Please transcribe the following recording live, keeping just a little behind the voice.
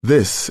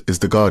This is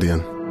The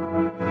Guardian.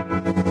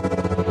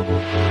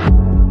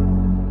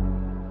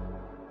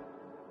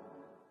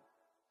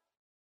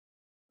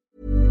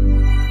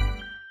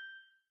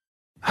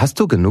 Hast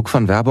du genug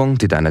von Werbung,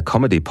 die deine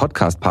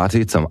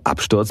Comedy-Podcast-Party zum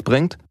Absturz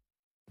bringt?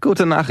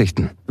 Gute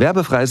Nachrichten.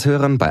 Werbefreies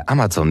Hören bei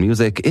Amazon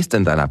Music ist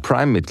in deiner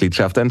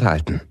Prime-Mitgliedschaft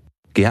enthalten.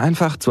 Geh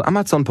einfach zu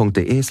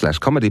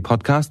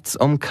amazon.de/comedypodcasts,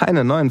 um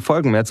keine neuen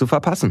Folgen mehr zu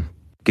verpassen.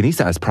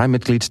 Genieße als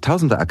Prime-Mitglied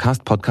tausende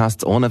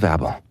Acast-Podcasts ohne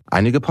Werbung.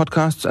 Einige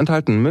Podcasts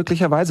enthalten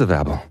möglicherweise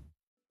Werbung.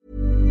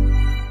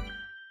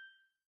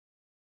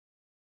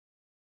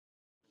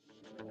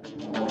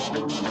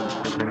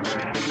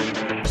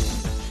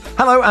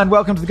 Hello and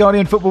welcome to the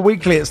Guardian Football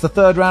Weekly. It's the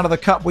third round of the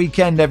Cup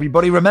weekend,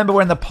 everybody. Remember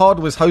when the pod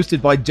was hosted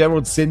by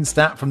Gerald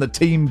Sinstat from the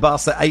team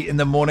bus at 8 in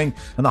the morning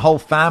and the whole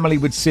family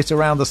would sit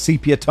around the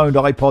sepia-toned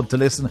iPod to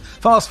listen?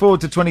 Fast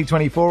forward to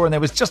 2024 and there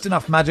was just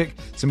enough magic,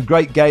 some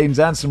great games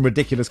and some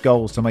ridiculous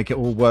goals to make it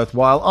all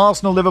worthwhile.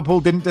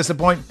 Arsenal-Liverpool didn't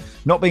disappoint,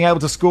 not being able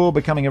to score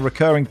becoming a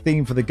recurring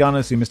theme for the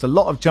Gunners, who missed a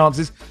lot of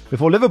chances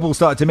before Liverpool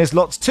started to miss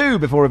lots too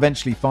before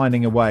eventually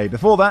finding a way.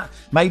 Before that,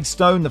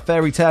 Maidstone, the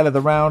fairy tale of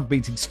the round,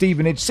 beating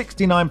Stevenage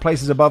 69 places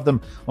above them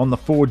on the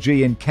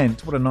 4G in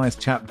Kent. What a nice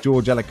chap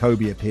George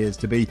Elokobi appears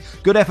to be.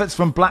 Good efforts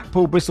from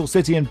Blackpool, Bristol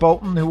City and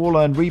Bolton, who all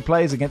earn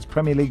replays against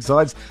Premier League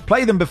sides.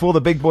 Play them before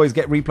the big boys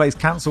get replays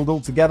cancelled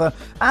altogether.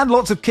 And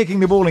lots of kicking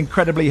the ball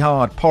incredibly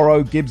hard.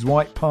 Porro, Gibbs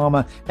White,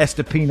 Palmer,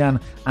 Estupiñán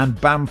and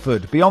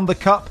Bamford. Beyond the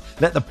Cup,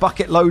 let the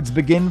bucket loads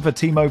begin for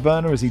Timo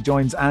Werner as he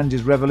joins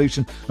Ange's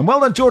revolution. And well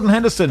done Jordan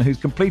Henderson, who's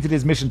completed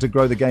his mission to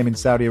grow the game in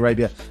Saudi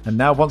Arabia and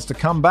now wants to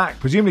come back,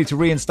 presumably to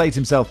reinstate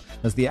himself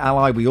as the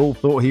ally we all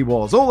thought he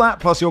was. All that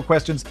plus your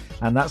questions,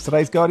 and that's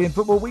today's Guardian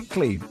Football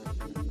Weekly.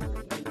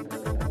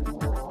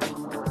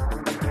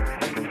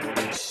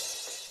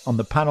 On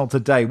the panel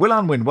today, Will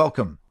Unwin,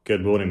 welcome.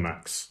 Good morning,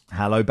 Max.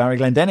 Hello, Barry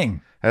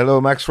Glendenning.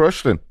 Hello, Max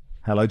Rushden.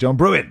 Hello, John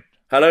Brewin.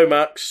 Hello,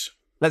 Max.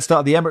 Let's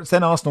start at the Emirates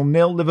then. Arsenal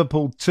 0,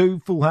 Liverpool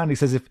 2. Full Handy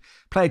says, if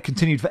play had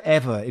continued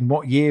forever, in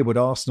what year would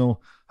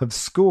Arsenal have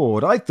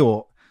scored? I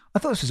thought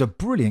this was a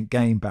brilliant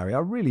game, Barry. I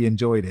really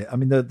enjoyed it. I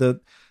mean,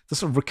 the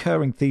sort of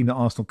recurring theme that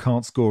Arsenal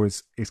can't score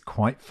is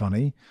quite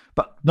funny,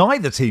 but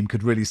neither team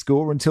could really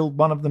score until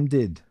one of them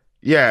did.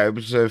 Yeah, it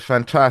was a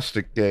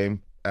fantastic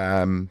game.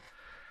 And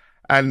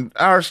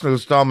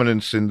Arsenal's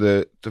dominance in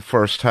the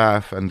first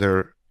half and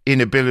their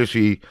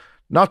inability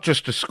not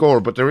just to score,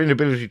 but their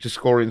inability to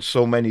score in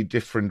so many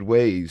different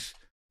ways.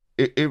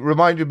 It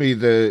reminded me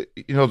the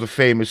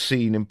famous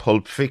scene in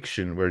Pulp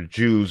Fiction where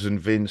Jules and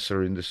Vince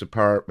are in this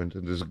apartment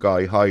and there's a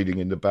guy hiding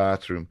in the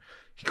bathroom.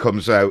 He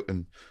comes out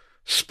and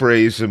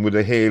sprays him with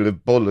a hail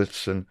of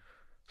bullets and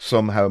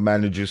somehow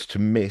manages to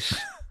miss.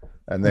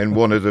 And then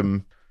one of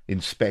them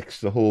inspects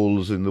the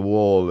holes in the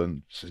wall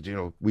and says,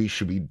 we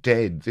should be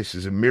dead. This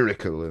is a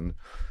miracle. And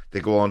they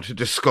go on to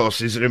discuss,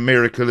 is it a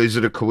miracle? Is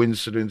it a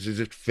coincidence? Is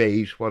it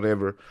fate?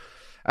 Whatever.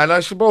 And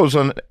I suppose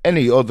on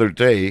any other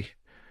day,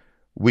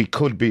 we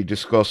could be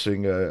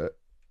discussing a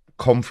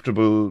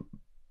comfortable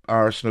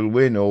Arsenal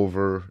win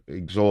over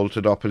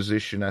exalted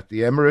opposition at the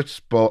Emirates,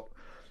 but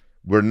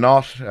we're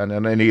not. And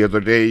on any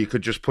other day, you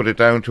could just put it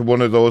down to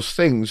one of those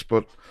things.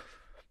 But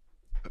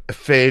a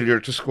failure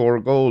to score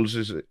goals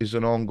is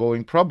an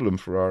ongoing problem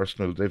for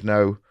Arsenal. They've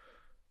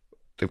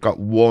got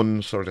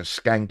one sort of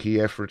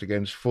skanky effort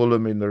against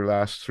Fulham in their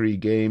last 3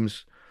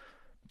 games.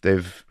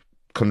 They've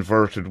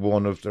converted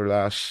one of their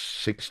last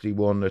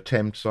 61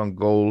 attempts on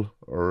goal,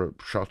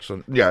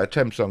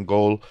 attempts on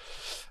goal.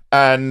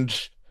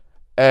 And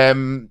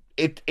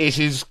it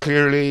is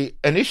clearly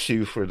an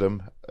issue for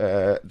them.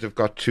 They've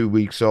got 2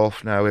 weeks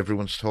off now.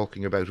 Everyone's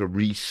talking about a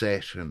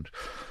reset and,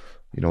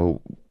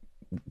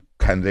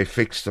 can they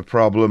fix the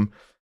problem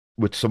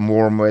with some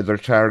warm weather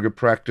target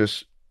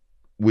practice?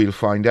 We'll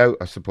find out,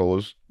 I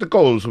suppose. The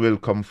goals will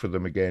come for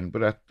them again,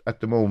 but at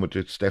the moment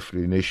it's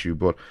definitely an issue.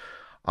 But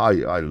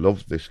I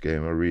loved this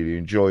game. I really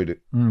enjoyed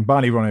it.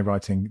 Barney Ronnie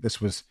writing, this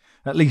was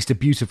at least a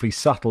beautifully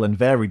subtle and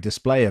varied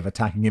display of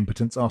attacking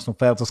impotence. Arsenal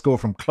failed to score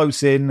from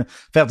close in,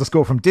 failed to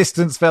score from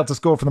distance, failed to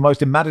score from the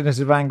most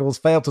imaginative angles,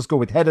 failed to score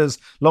with headers,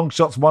 long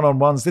shots,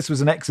 one-on-ones. This was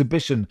an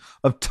exhibition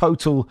of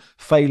total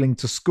failing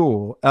to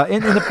score.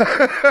 In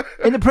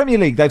the Premier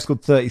League, they've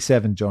scored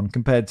 37, John,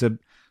 compared to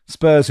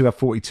Spurs, who have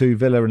 42,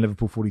 Villa and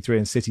Liverpool 43,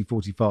 and City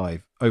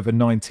 45 over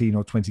 19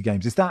 or 20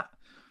 games. Is that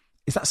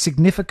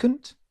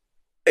significant?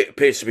 It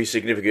appears to be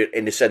significant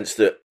in the sense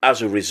that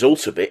as a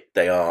result of it,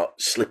 they are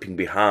slipping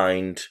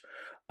behind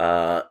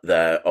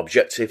their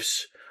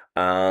objectives.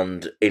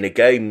 And in a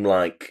game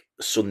like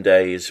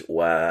Sunday's,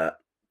 where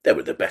they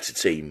were the better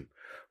team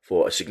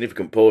for a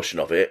significant portion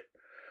of it,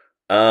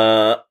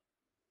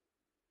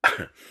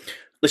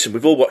 listen,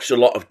 we've all watched a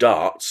lot of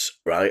darts,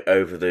 right,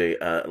 over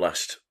the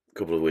last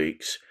couple of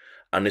weeks.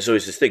 And there's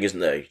always this thing, isn't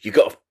there? You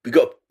got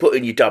to put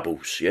in your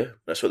doubles, yeah?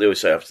 That's what they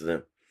always say after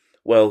them.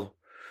 Well,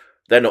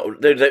 they're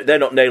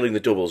not nailing the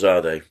doubles,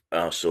 are they,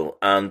 Arsenal?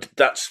 And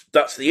that's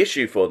the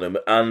issue for them.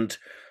 And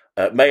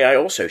may I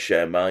also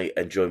share my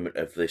enjoyment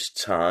of this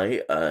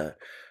tie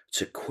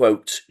to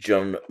quote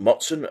John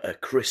Motson, a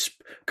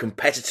crisp,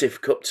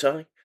 competitive cup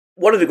tie.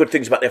 One of the good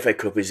things about the FA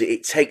Cup is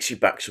it takes you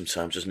back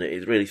sometimes, doesn't it?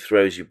 It really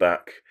throws you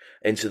back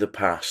into the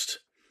past.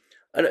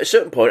 And at a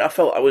certain point, I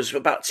felt I was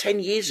about 10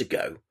 years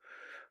ago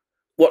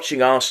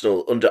watching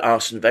Arsenal under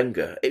Arsene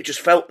Wenger. It just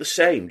felt the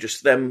same,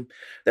 just them,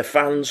 their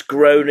fans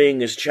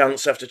groaning as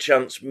chance after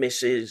chance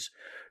misses,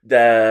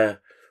 the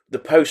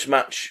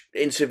post-match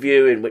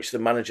interview in which the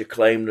manager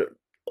claimed that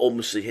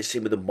almost hit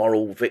him with the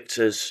moral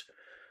victors.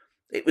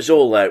 It was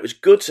all there. It was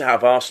good to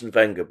have Arsene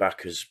Wenger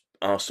back as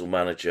Arsenal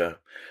manager.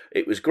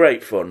 It was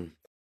great fun.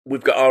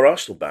 We've got our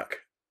Arsenal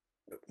back.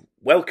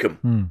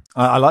 Welcome.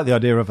 I like the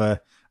idea of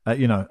a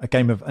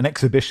game of an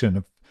exhibition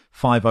of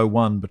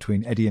 501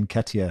 between Eddie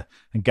Nketiah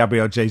and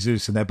Gabriel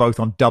Jesus, and they're both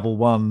on double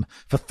one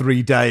for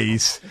 3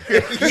 days.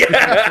 At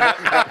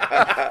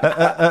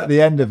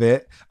the end of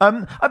it.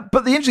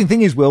 But the interesting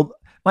thing is, Will,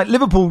 like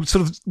Liverpool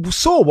sort of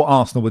saw what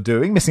Arsenal were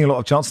doing, missing a lot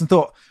of chances, and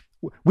thought,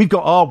 we've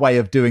got our way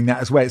of doing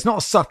that as well. It's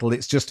not subtle.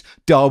 It's just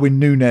Darwin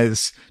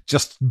Núñez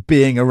just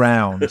being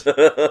around.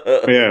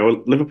 Yeah,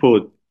 well, Liverpool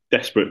were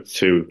desperate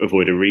to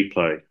avoid a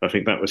replay. I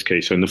think that was key.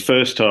 So in the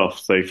first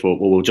half, they thought,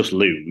 well, we'll just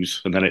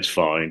lose and then it's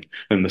fine.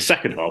 And in the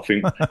second half, I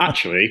think,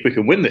 actually, we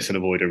can win this and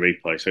avoid a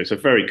replay. So it's a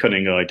very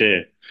cunning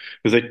idea.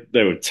 Because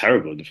they were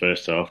terrible in the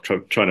first half,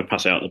 trying to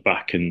pass it out the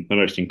back in the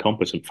most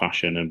incompetent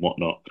fashion and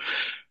whatnot.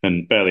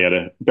 And barely had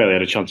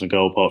a chance on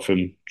goal apart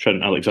from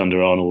Trent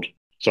Alexander-Arnold.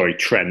 Sorry,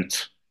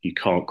 Trent. You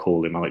can't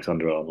call him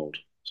Alexander-Arnold.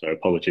 So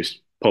apologies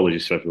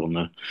to everyone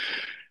there.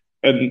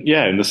 And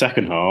yeah, in the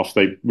second half,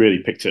 they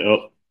really picked it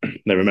up.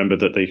 They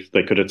remembered that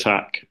they could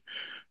attack.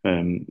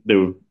 They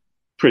were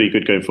pretty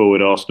good going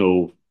forward.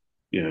 Arsenal,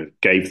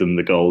 gave them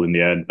the goal in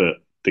the end, but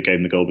they gave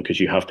them the goal because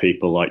you have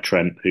people like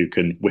Trent who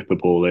can whip a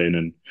ball in,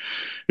 and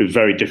it was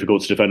very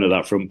difficult to defend at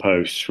that front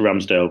post.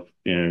 Ramsdale,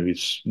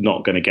 he's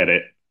not going to get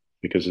it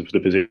because of the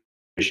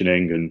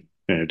positioning, and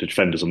the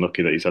defender's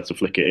unlucky that he's had to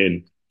flick it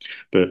in.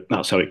 But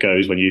that's how it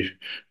goes when you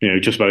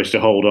just manage to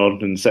hold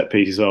on, and set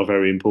pieces are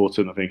very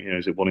important. I think,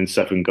 is it 1 in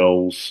 7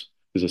 goals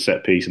is a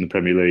set piece in the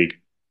Premier League?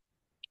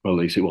 Well, at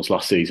least it was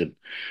last season.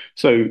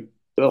 So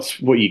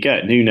that's what you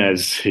get.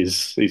 Núñez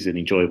he's an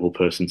enjoyable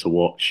person to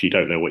watch. You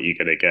don't know what you're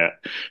going to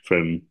get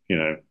from,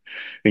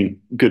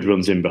 good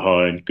runs in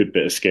behind, good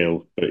bit of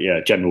skill. But yeah,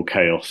 general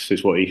chaos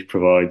is what he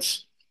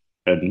provides.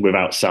 And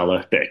without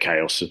Salah, a bit of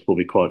chaos will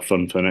be quite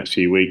fun for the next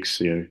few weeks.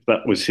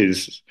 That was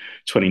his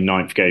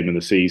 29th game of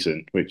the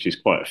season, which is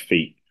quite a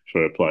feat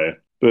for a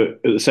player. But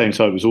at the same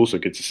time, it was also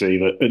good to see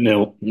that at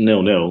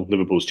 0-0,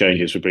 Liverpool's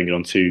changes were bringing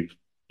on 2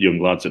 young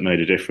lads that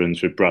made a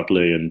difference, with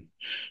Bradley and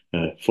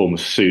former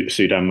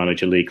Sudan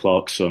manager Lee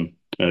Clarkson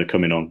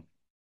coming on.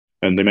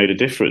 And they made a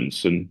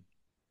difference. And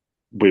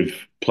with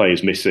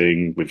players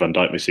missing, with Van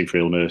Dijk missing for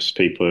illness,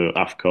 people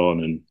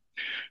AFCON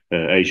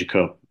and Asia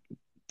Cup,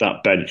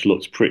 that bench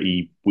looked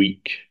pretty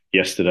weak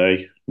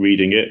yesterday,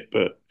 reading it.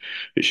 But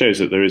it shows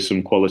that there is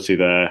some quality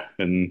there,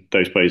 and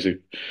those players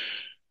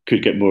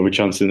could get more of a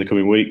chance in the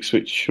coming weeks,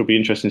 which will be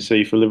interesting to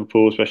see for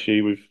Liverpool,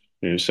 especially with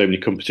so many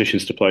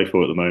competitions to play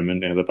for at the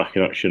moment. They're back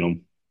in action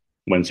on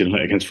Wednesday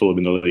night against Fulham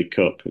in the League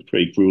Cup. It's a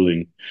pretty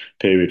gruelling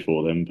period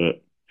for them,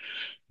 but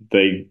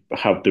they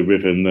have the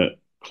rhythm that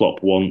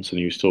Klopp wants, and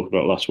he was talking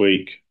about last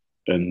week.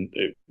 And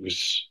it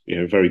was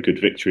a very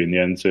good victory in the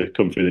end to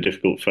come through the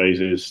difficult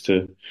phases,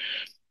 to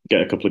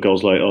get a couple of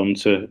goals late on,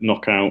 to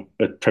knock out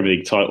a Premier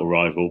League title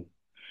rival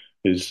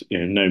is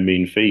no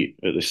mean feat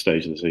at this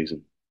stage of the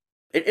season.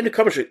 In the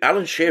commentary,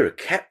 Alan Shearer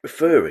kept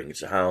referring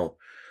to how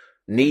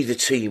neither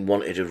team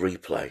wanted a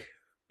replay.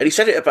 And he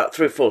said it about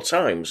 3 or 4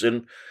 times,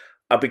 and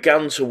I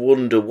began to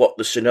wonder what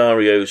the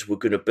scenarios were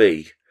going to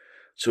be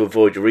to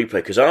avoid a replay,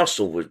 because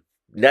Arsenal were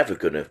never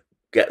going to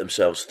get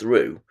themselves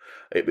through,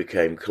 it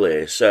became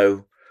clear.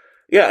 So,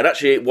 yeah, and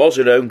actually it was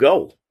an own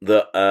goal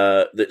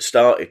that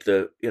started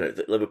the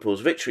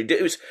Liverpool's victory.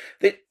 It was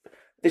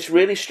this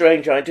really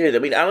strange idea. I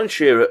mean, Alan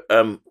Shearer,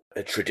 a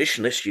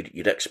traditionalist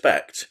you'd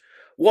expect.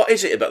 What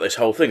is it about this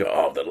whole thing?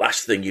 Oh, the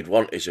last thing you'd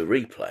want is a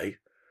replay.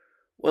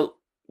 Well,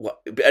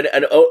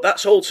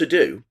 that's all to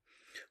do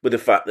with the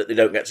fact that they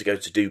don't get to go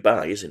to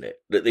Dubai, isn't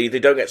it? That they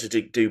don't get to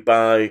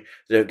Dubai,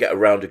 they don't get a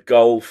round of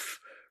golf.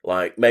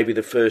 Like, maybe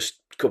the first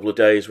couple of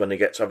days when they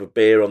get to have a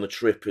beer on the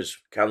trip is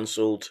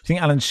cancelled. I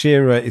think Alan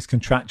Shearer is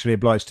contractually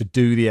obliged to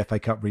do the FA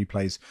Cup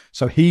replays,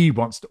 so he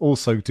wants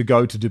also to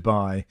go to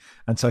Dubai,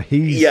 and so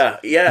he's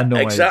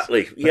annoyed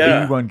exactly.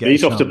 Yeah,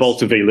 he's off to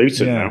Bolton v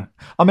Luton now.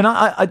 I mean,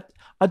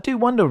 I do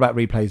wonder about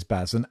replays,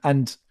 Baz,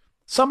 and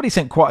somebody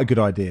sent quite a good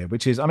idea,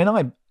 which is, I mean,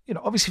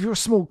 obviously if you're a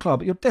small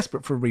club, you're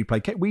desperate for a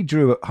replay. We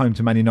drew at home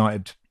to Man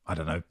United. I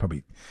don't know,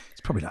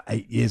 it's probably like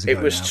 8 years ago.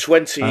 It was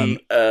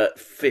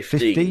 2015.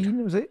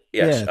 15, was it?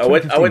 Yes, yeah,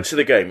 I went to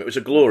the game. It was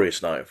a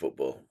glorious night of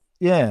football.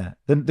 Yeah,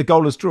 the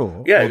goalless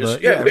draw. Yeah, it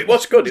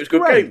was good. It was a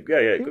good game. Yeah,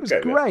 it good was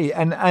game, great.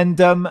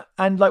 Yeah.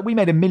 And like we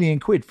made £1 million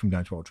from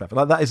going to Old Trafford.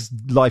 Like that is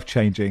life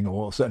changing,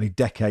 or certainly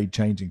decade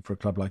changing for a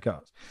club like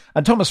us.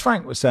 And Thomas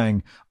Frank was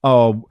saying,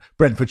 "Oh,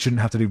 Brentford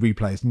shouldn't have to do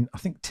replays." And I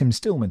think Tim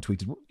Stillman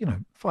tweeted, well,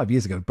 5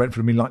 years ago, Brentford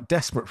had been like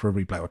desperate for a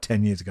replay, or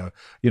 10 years ago,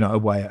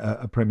 away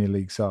at a Premier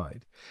League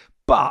side.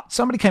 But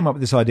somebody came up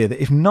with this idea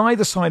that if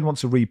neither side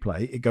wants a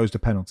replay, it goes to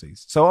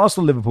penalties. So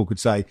Arsenal Liverpool could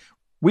say,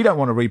 we don't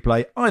want to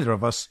replay, either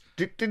of us.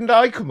 Didn't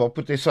I come up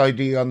with this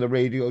idea on the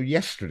radio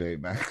yesterday,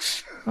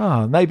 Max?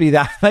 Oh, maybe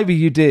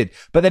you did.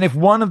 But then if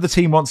one of the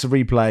team wants a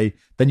replay,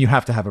 then you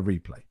have to have a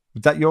replay.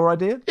 Was that your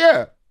idea?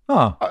 Yeah.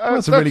 Oh,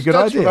 that's a really good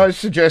idea. That's what I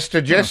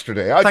suggested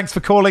yesterday. Thanks for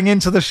calling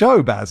into the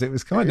show, Baz. It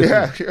was kind of...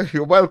 Yeah,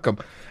 you're welcome.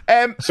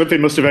 Something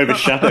must have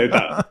overshadowed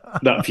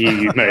that view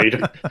you made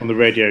on the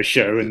radio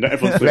show, and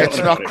everyone's Let's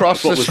not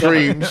cross the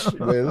streams,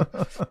 Will.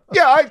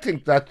 Yeah, I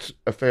think that's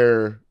a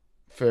fair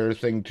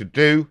thing to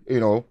do.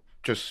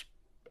 Just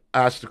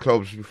ask the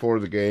clubs before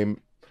the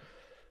game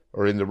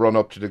or in the run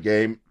up to the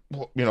game.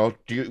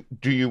 Do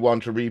you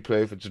want to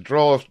replay? If it's a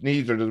draw, if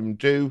neither of them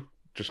do,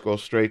 just go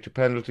straight to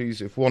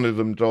penalties. If one of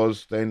them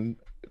does, then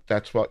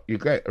that's what you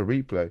get, a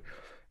replay.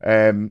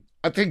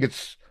 I think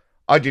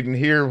I didn't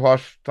hear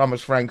what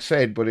Thomas Frank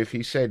said, but if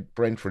he said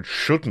Brentford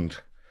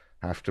shouldn't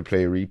have to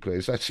play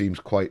replays, that seems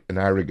quite an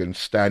arrogant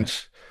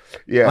stance.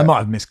 Yeah, I might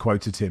have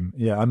misquoted him.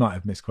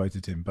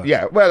 But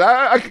yeah, well,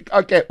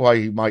 I get why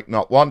he might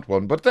not want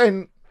one, but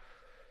then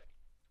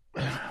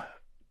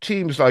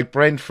teams like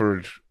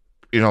Brentford,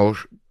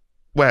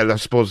 well, I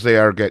suppose they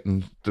are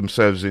getting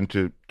themselves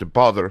into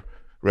the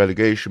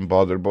relegation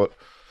bother, but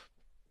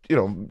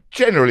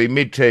generally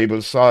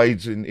mid-table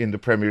sides in the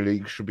Premier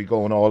League should be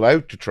going all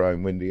out to try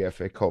and win the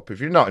FA Cup if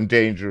you're not in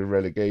danger of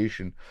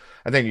relegation.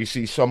 And then you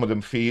see some of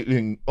them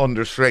feeling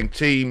understrength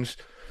teams,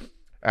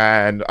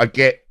 and I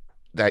get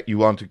that you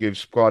want to give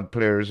squad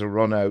players a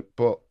run out,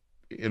 but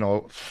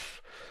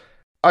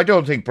I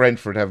don't think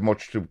Brentford have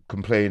much to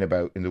complain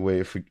about in the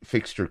way of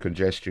fixture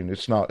congestion.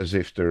 It's not as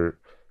if they're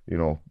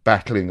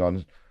battling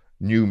on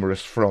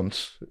numerous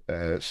fronts,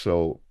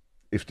 so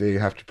if they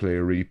have to play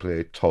a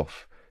replay,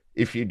 tough.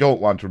 If you don't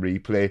want to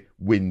replay,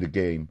 win the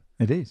game.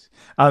 It is.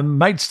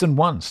 Maidstone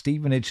 1,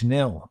 Stevenage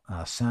 0.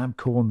 Sam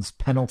Corn's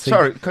penalty.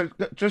 Sorry,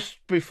 just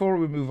before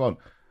we move on,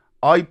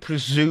 I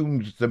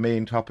presumed the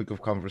main topic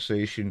of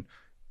conversation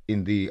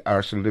in the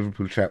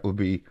Arsenal-Liverpool chat will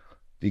be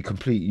the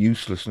complete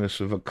uselessness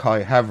of a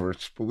Kai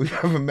Havertz, but we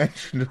haven't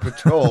mentioned it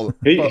at all.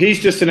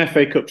 He's just an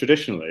FA Cup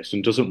traditionalist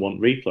and doesn't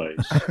want replays.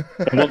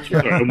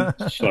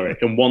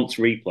 and wants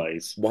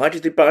replays. Why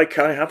did they buy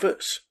Kai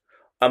Havertz?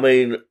 I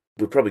mean,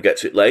 we'll probably get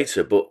to it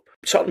later, but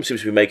Tottenham seems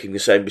to be making the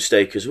same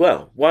mistake as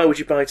well. Why would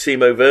you buy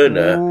Timo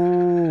Werner?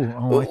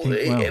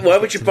 Why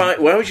would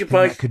you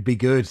buy? That could be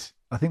good.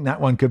 I think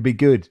that one could be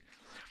good.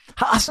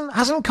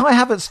 Hasn't Kai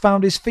Havertz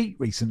found his feet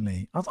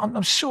recently?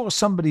 I'm sure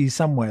somebody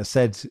somewhere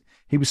said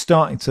he was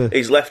starting to...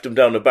 He's left them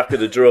down the back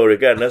of the drawer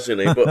again, hasn't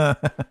he?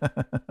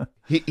 But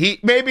he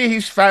maybe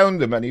he's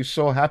found them, and he's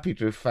so happy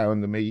to have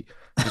found them. He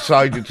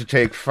decided to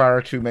take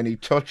far too many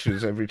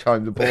touches every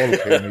time the ball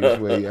came his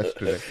way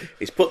yesterday.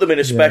 He's put them in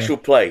a special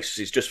place.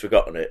 He's just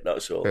forgotten it,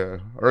 that's all. Yeah.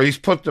 Or he's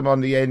put them on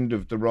the end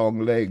of the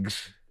wrong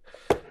legs.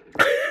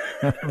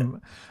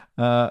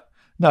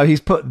 No,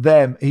 he's put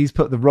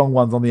the wrong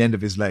ones on the end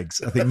of his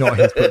legs. I think not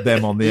he's put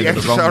them on the end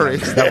of the wrong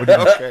legs. That would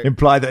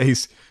imply that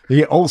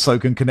he also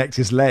can connect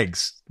his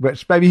legs,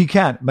 which maybe he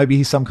can. Maybe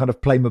he's some kind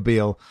of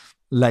Playmobil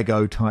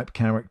Lego type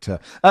character.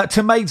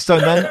 To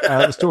Maidstone then,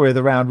 the story of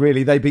the round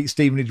really. They beat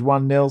Stevenage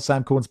 1-0,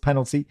 Sam Corn's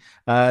penalty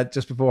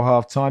just before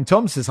half time.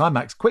 Tom says, hi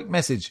Max, quick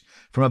message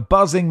from a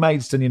buzzing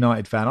Maidstone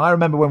United fan. I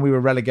remember when we were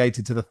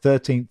relegated to the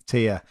 13th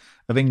tier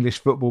of English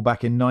football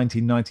back in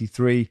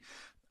 1993.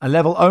 A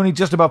level only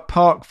just above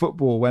park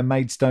football, where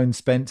Maidstone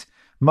spent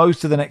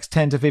most of the next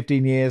 10 to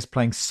 15 years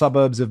playing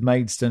suburbs of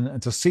Maidstone,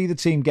 and to see the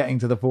team getting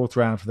to the fourth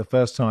round for the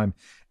first time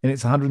in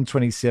its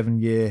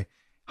 127-year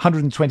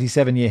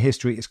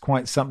history is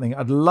quite something.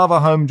 I'd love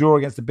a home draw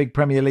against a big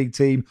Premier League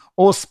team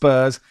or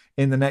Spurs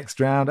in the next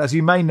round. As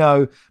you may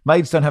know,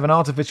 Maidstone have an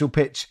artificial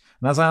pitch,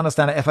 and as I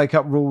understand it, FA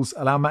Cup rules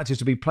allow matches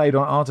to be played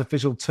on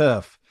artificial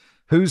turf.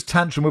 Whose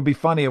tantrum would be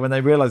funnier when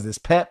they realise this?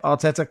 Pep,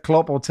 Arteta,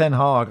 Klopp or Ten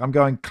Hag? I'm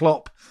going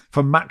Klopp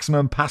for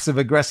maximum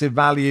passive-aggressive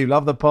value.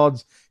 Love the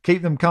pods.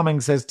 Keep them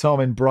coming, says Tom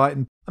in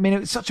Brighton. I mean,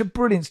 it's such a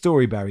brilliant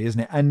story, Barry,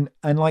 isn't it? And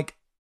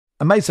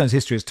Maidstone's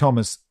history, as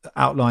Thomas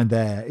outlined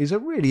there, is a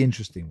really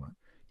interesting one.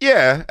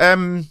 Yeah.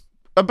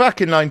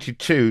 Back in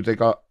 92, they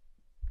got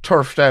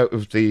turfed out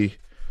of the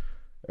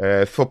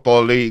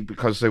Football League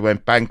because they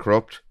went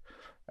bankrupt.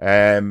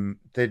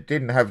 They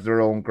didn't have their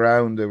own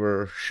ground. They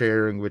were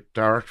sharing with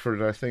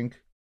Dartford, I think.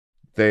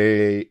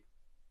 They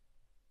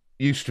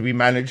used to be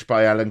managed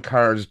by Alan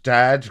Carr's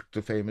dad,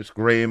 the famous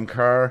Graham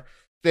Carr.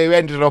 They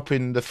ended up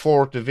in the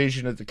 4th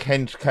division of the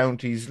Kent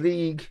Counties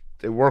League.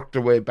 They worked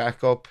their way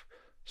back up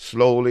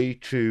slowly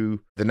to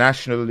the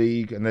National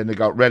League, and then they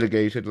got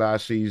relegated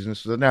last season.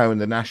 So they're now in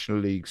the National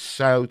League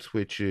South,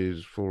 which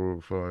is for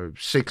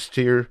 6th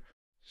tier.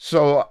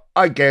 So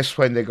I guess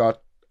when they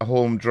got a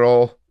home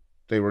draw,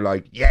 they were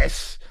like,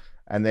 yes.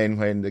 And then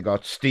when they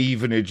got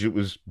Stevenage, it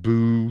was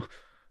boo.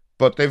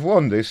 But they've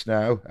won this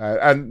now.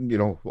 And,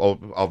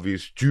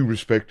 obvious due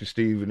respect to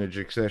Stevenage,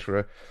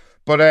 etc.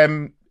 But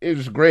it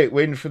was a great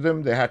win for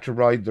them. They had to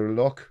ride their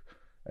luck.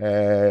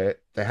 They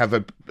have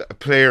a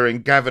player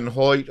in Gavin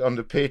Hoyt on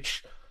the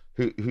pitch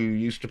who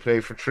used to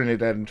play for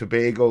Trinidad and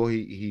Tobago.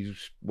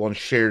 He's once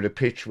shared a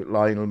pitch with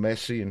Lionel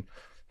Messi and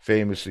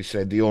famously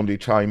said the only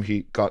time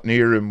he got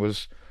near him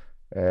was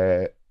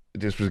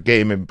this was a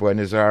game in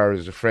Buenos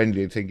Aires, a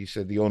friendly. I think he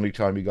said the only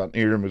time he got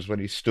near him was when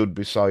he stood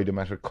beside him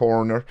at a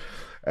corner.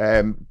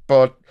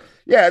 But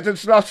yeah,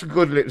 there's lots of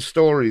good little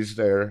stories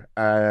there.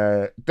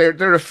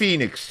 They're a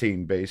Phoenix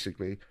team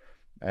basically.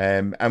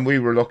 And we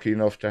were lucky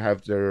enough to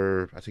have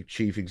their, I think,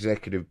 chief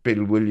executive,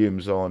 Bill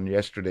Williams, on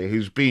yesterday,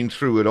 who's been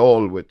through it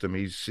all with them.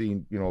 He's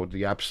seen,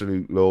 the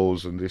absolute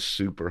lows and this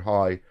super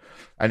high.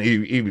 And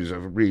he was a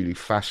really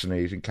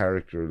fascinating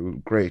character, a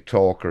great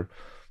talker.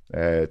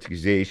 I think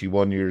he's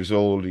 81 years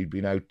old. He'd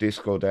been out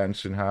disco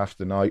dancing half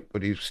the night,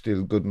 but he's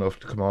still good enough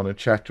to come on and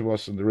chat to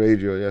us on the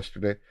radio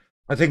yesterday.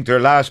 I think their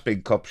last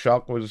big cup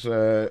shot was,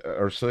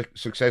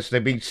 success. They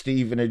beat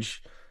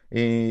Stevenage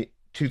in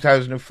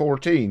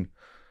 2014.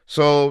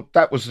 So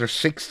that was their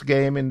 6th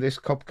game in this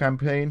cup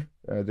campaign.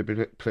 They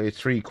played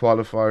 3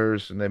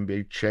 qualifiers and then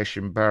beat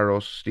Chesham, Barrow,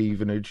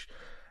 Stevenage.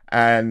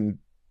 And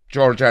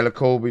George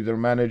Alacobi, their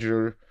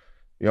manager,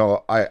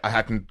 I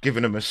hadn't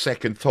given him a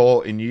second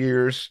thought in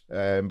years,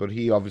 but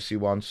he obviously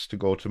wants to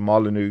go to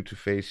Molyneux to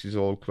face his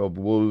old club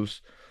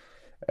Wolves.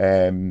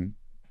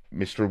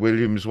 Mr.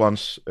 Williams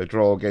wants a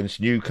draw against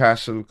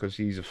Newcastle because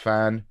he's a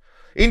fan.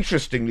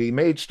 Interestingly,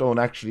 Maidstone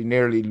actually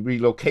nearly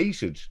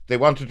relocated. They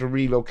wanted to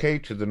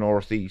relocate to the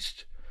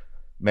northeast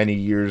many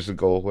years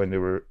ago when they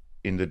were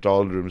in the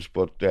doldrums,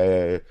 but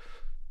they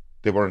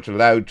weren't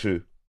allowed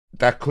to.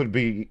 That could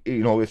be,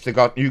 if they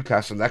got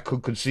Newcastle, that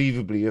could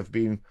conceivably have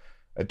been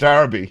a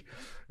derby.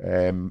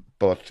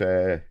 But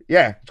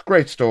yeah, it's a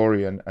great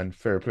story and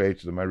fair play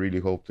to them. I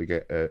really hope they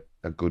get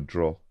a good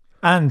draw.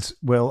 And,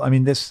 Will,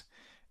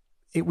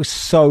 it was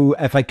so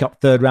FA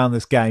Cup third round,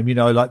 this game,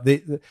 like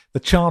the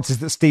chances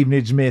that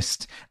Stevenage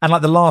missed and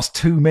like the last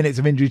 2 minutes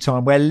of injury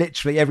time where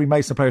literally every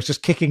Mason player is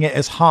just kicking it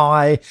as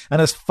high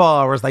and as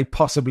far as they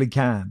possibly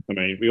can.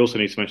 We also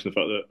need to mention the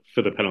fact that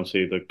for the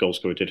penalty, the goal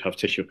scorer did have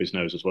tissue up his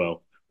nose as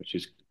well, which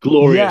is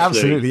gloriously, yeah,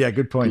 absolutely, yeah,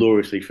 good point.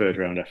 Gloriously third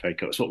round FA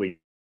Cup. That's what we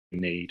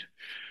need.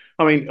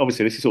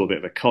 Obviously, this is all a bit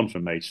of a con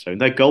for Maidstone.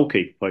 Their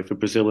goalkeeper played for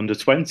Brazil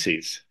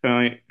under-20s.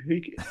 Right?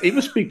 He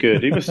must be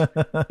good.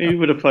 He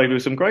would have played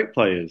with some great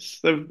players.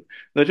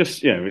 They're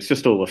just, it's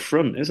just all a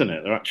front, isn't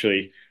it?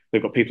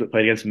 They've got people that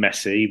played against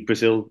Messi,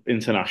 Brazil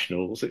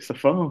internationals. It's a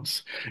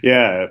farce.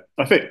 Yeah,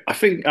 I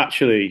think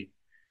actually,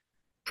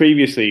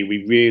 previously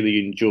we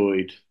really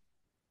enjoyed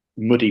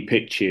muddy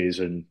pitches,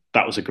 and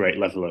that was a great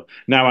leveler.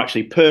 Now,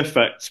 actually,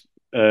 perfect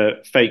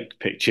fake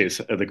pitches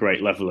are the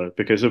great leveler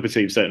because other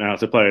teams don't know how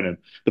to play on them.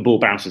 The ball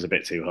bounces a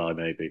bit too high,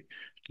 maybe.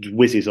 It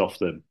whizzes off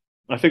them.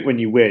 I think when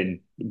you win,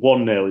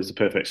 1-0 is the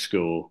perfect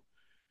score.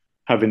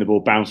 Having the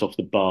ball bounce off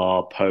the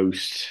bar,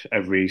 post,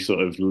 every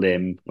sort of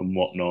limb and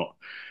whatnot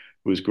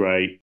was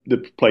great. The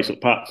place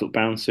looked packed, looked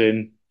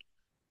bouncing.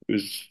 It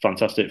was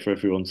fantastic for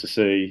everyone to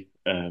see.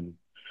 And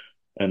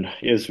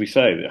as we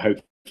say,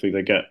 hopefully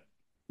they get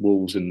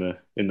Wolves in the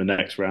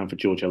next round for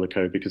George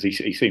Ellicoe because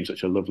he seems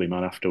such a lovely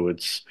man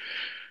afterwards.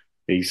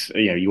 He's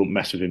you won't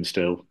mess with him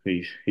still.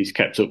 He's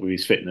kept up with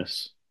his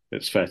fitness.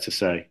 It's fair to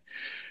say.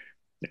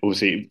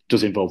 Obviously, it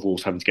does involve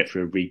Wolves having to get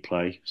through a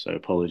replay, so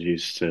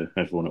apologies to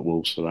everyone at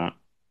Wolves for that.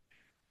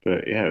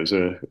 But yeah,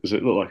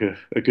 it looked like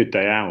a good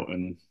day out,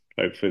 and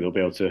hopefully they'll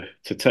be able to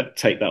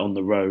take that on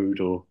the road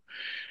or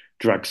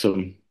drag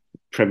some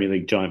Premier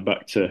League giant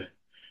back to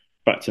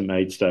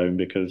Maidstone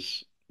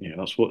because.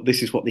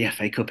 This is what the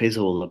FA Cup is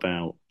all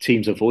about.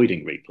 Teams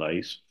avoiding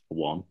replays, for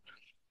one,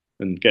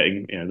 and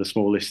getting the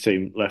smallest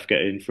team left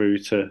getting through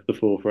to the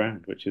 4th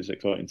round, which is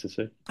exciting to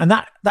see. And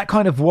that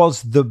kind of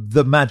was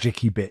the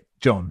magic-y bit,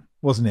 John,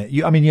 wasn't it?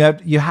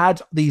 You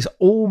had these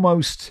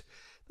almost.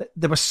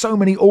 There were so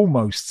many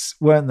almosts,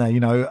 weren't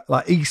there?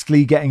 Like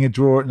Eastleigh getting a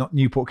draw at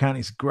Newport County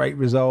is a great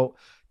result.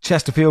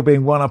 Chesterfield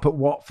being 1-up at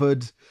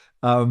Watford.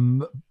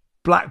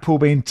 Blackpool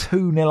being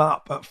 2-0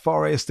 up at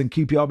Forest and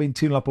QPR being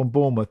 2-0 up on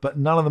Bournemouth, but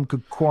none of them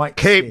could quite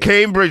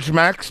Cambridge,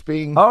 Max,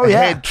 being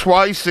ahead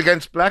twice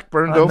against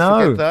Blackburn. Don't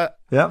forget that.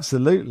 Yeah,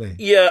 absolutely.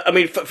 Yeah,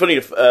 funny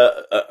enough,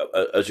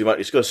 as you might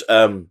discuss,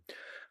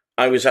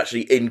 I was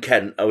actually in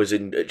Kent. I was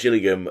in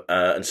Gillingham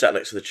and sat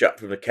next to the chap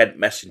from the Kent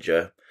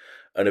Messenger.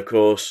 And of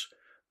course,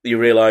 you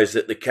realise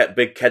that the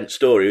big Kent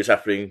story was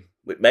happening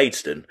with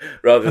Maidstone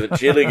rather than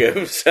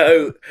Gillingham.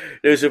 So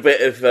there was a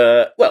bit of,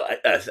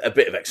 a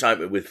bit of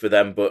excitement for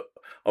them, but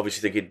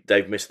obviously thinking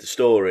they've missed the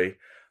story.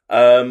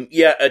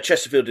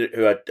 Chesterfield,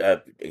 who I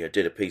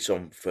did a piece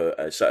on for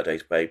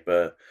Saturday's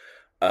paper,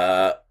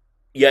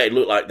 it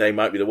looked like they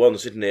might be the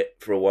ones, didn't it,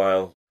 for a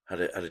while.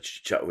 Had a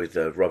chat with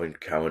Robin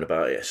Cowan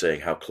about it,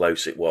 saying how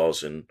close it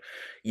was. And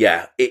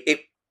yeah,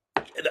 it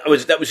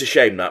that was a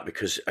shame, that,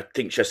 because I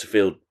think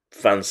Chesterfield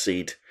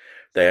fancied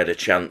they had a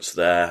chance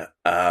there.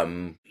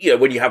 When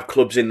you have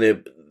clubs in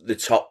the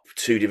top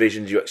two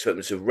divisions, you expect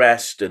them to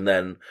rest, and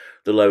then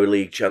the lower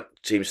league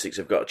teams think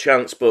they've got a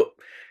chance, but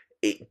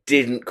it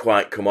didn't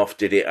quite come off,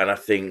 did it? And I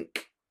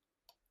think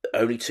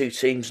only two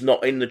teams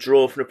not in the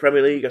draw from the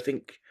Premier League. I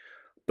think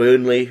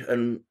Burnley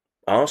and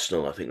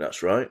Arsenal. I think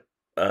that's right.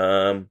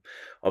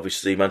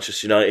 Obviously,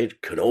 Manchester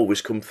United can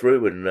always come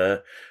through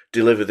and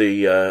deliver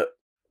the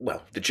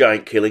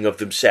giant killing of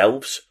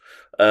themselves.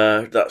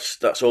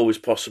 That's always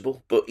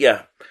possible. But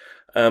yeah,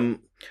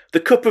 the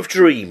Cup of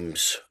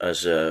Dreams,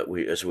 as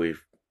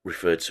we've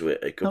referred to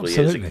it a couple of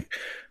years ago.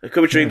 The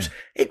Cup of Dreams.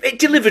 Yeah. It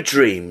delivered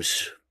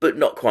dreams, but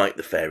not quite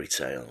the fairy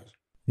tale.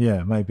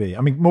 Yeah, maybe.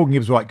 I mean, Morgan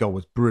Gibbs' white goal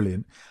was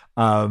brilliant.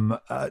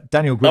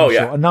 Daniel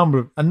Grimshaw, a number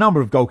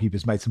of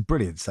goalkeepers made some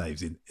brilliant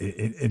saves in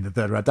the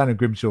third round. Daniel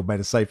Grimshaw made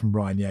a save from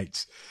Ryan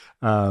Yates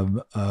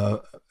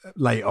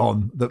late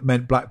on that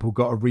meant Blackpool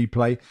got a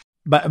replay.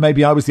 But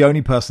maybe I was the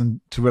only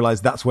person to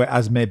realise that's where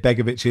Asmir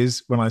Begovic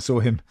is when I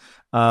saw him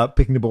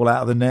picking the ball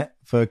out of the net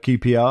for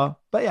QPR.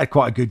 But he had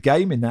quite a good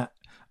game in that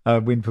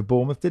win for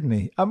Bournemouth, didn't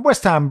he?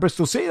 West Ham,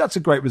 Bristol City, that's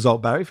a great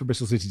result, Barry, for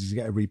Bristol City to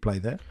get a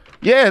replay there.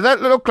 Yeah,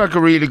 that looked like a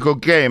really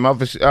good game.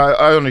 Obviously,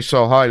 I only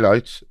saw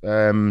highlights.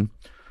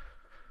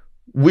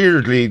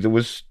 Weirdly, there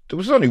was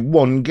only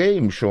one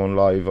game shown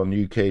live on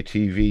UK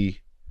TV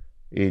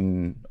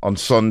on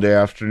Sunday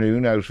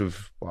afternoon out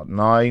of,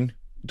 9?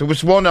 There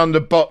was one on the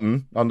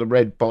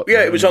red button.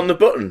 Yeah, it was on the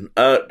button.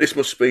 This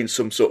must have been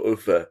some sort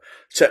of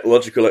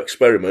technological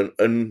experiment,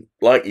 and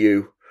like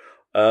you,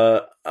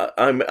 I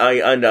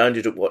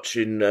ended up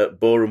watching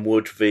Boreham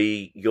Wood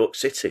v York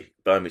City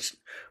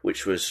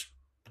which was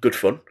good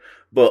fun.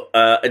 But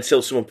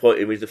until someone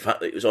pointed me to the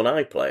fact that it was on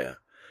iPlayer,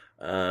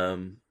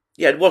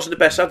 it wasn't the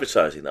best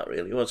advertising, that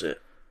really, was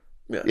it?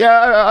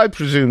 Yeah, I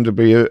presumed there'd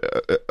be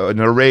an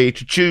array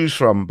to choose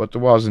from, but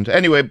there wasn't.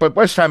 Anyway, but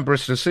West Ham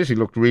Bristol City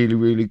looked really,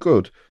 really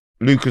good.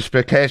 Lucas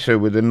Paqueta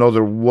with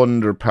another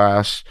wonder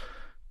pass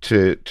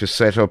to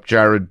set up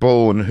Jared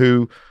Bowen,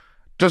 who...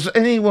 Does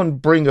anyone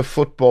bring a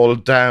football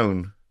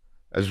down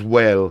as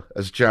well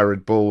as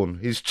Jared Bowen?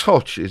 His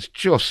touch is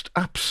just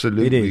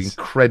absolutely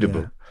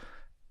incredible. Yeah.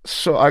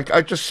 So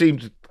I just seem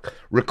to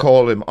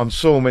recall him on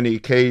so many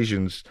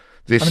occasions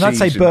this season. I'd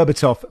say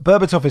Berbatov.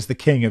 Berbatov is the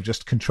king of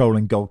just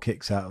controlling goal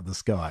kicks out of the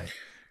sky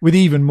with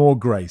even more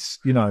grace.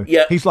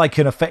 He's like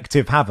an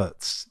effective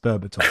Havertz,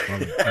 Berbatov, I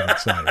would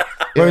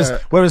say.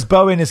 Whereas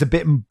Bowen is a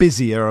bit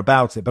busier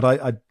about it, but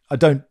I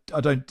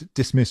don't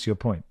dismiss your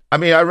point. I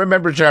mean, I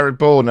remember Jared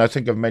Bowen, I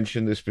think I've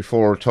mentioned this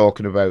before,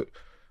 talking about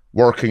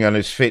working on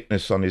his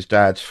fitness on his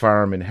dad's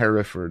farm in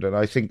Hereford. And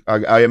I think,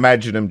 I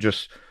imagine him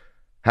just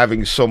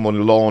having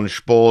someone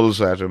launch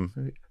balls at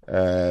him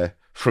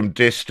from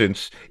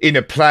distance in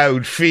a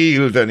ploughed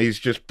field, and he's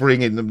just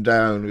bringing them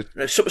down.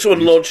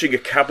 Someone launching a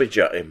cabbage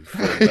at him.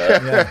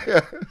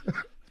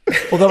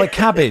 Although a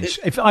cabbage,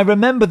 if I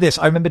remember this,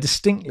 I remember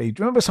distinctly. Do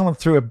you remember someone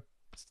threw a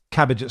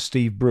cabbage at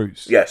Steve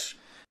Bruce? Yes.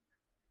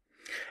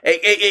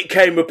 It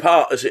came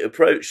apart as it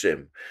approached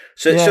him.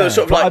 So sort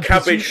of like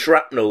cabbage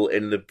shrapnel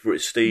in the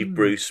Steve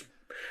Bruce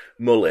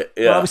mullet.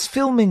 Yeah. Well,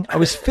 I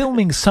was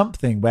filming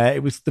something where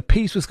the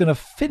piece was going to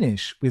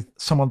finish with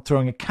someone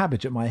throwing a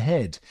cabbage at my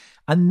head,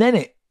 and then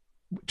it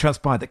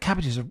transpired that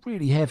cabbages are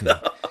really heavy,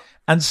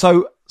 and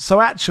so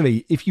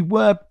actually, if you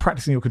were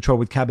practicing your control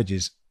with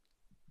cabbages,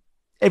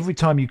 every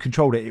time you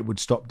controlled it, it would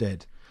stop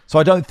dead. So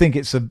I don't think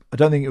it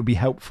would be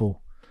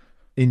helpful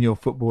in your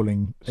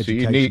footballing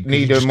education. So you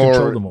need a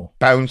more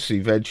bouncy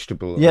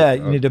vegetable. Yeah,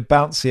 you need a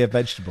bouncier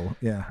vegetable.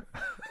 Yeah.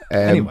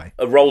 Anyway.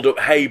 A rolled up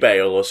hay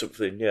bale or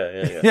something.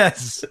 Yeah.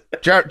 Yes.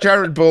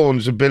 Jared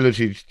Bowen's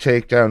ability to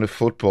take down a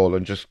football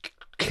and just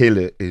kill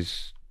it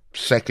is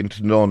second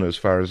to none as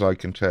far as I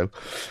can tell.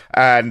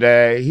 And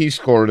he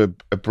scored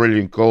a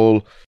brilliant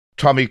goal.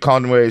 Tommy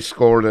Conway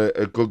scored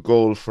a good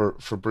goal for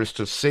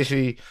Bristol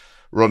City,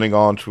 running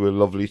on to a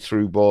lovely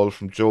through ball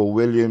from Joe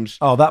Williams.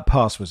 Oh, that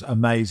pass was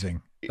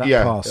amazing.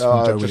 Pass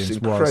from Joe Williams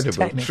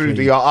incredible. Was through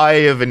the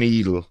eye of an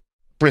eagle.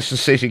 Bristol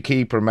City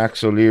keeper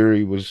Max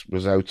O'Leary was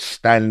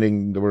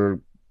outstanding. There were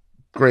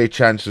great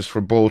chances for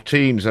both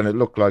teams, and it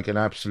looked like an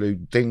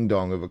absolute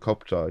ding-dong of a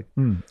cup tie.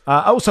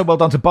 Also, well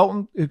done to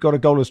Bolton, who got a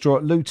goalless draw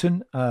at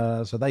Luton,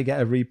 so they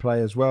get a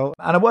replay as well.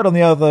 And a word on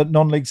the other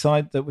non-league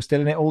side that was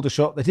still in it,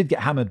 Aldershot. They did get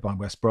hammered by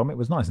West Brom. It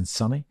was nice and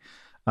sunny.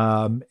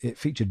 It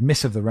featured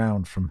miss of the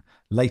round from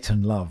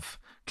Leighton Love,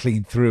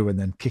 clean through and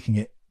then kicking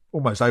it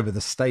almost over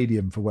the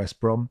stadium for West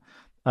Brom.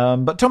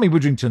 But Tommy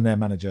Woodrington, their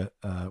manager,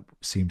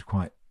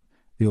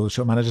 the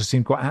Aldershot manager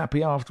seemed quite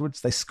happy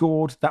afterwards. They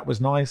scored. That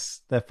was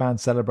nice. Their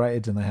fans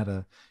celebrated, and they had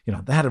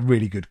a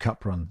really good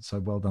cup run. So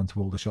well done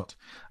to Aldershot.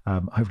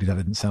 Hopefully that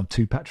didn't sound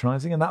too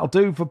patronising. And that'll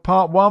do for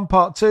part one.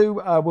 Part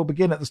two, we'll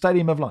begin at the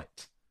Stadium of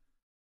Light.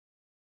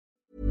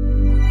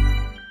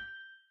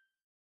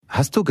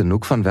 Hast du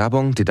genug von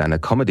Werbung, die deine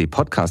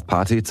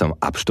Comedy-Podcast-Party zum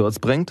Absturz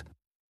bringt?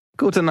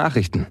 Gute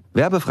Nachrichten.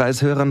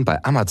 Werbefreies Hören bei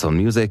Amazon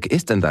Music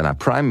ist in deiner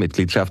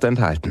Prime-Mitgliedschaft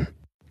enthalten.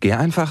 Geh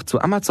einfach zu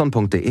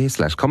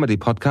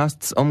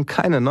amazon.de/comedypodcasts, um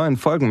keine neuen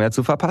Folgen mehr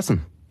zu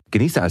verpassen.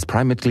 Genieße als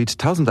Prime-Mitglied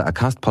tausende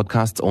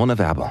Acast-Podcasts ohne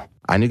Werbung.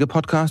 Einige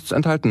Podcasts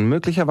enthalten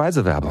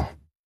möglicherweise Werbung.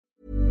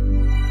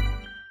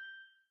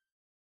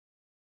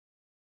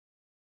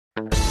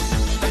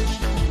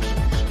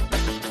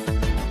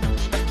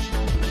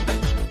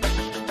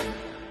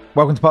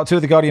 Welcome to part 2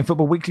 of the Guardian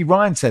Football Weekly.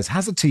 Ryan says,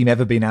 has a team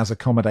ever been as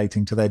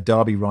accommodating to their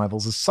derby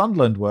rivals as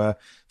Sunderland were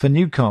for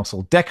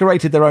Newcastle?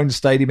 Decorated their own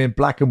stadium in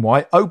black and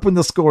white, opened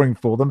the scoring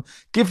for them,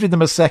 gifted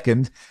them a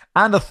second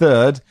and a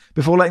third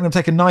before letting them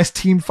take a nice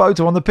team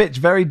photo on the pitch.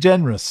 Very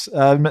generous.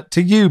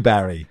 To you,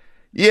 Barry.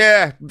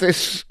 Yeah,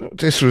 this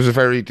was a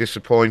very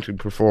disappointing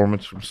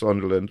performance from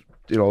Sunderland.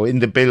 You know, in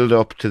the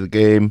build-up to the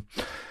game,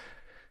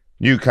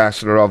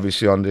 Newcastle are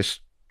obviously on this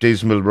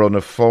dismal run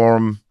of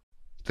form.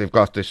 They've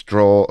got this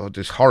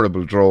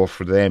horrible draw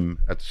for them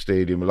at the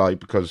Stadium of Light,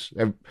 because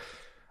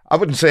I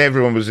wouldn't say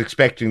everyone was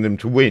expecting them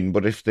to win,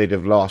 but if they'd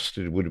have lost,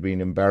 it would have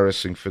been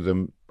embarrassing for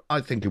them.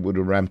 I think it would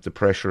have ramped the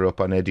pressure up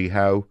on Eddie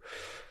Howe,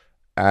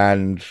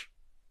 and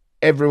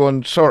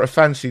everyone sort of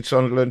fancied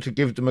Sunderland to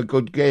give them a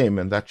good game,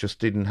 and that just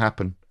didn't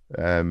happen.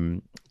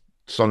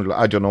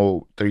 Sunderland, I don't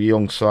know, their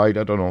young side,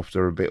 I don't know if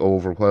they're a bit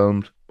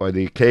overwhelmed by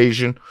the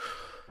occasion,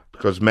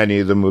 because many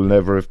of them will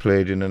never have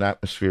played in an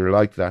atmosphere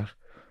like that.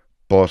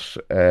 But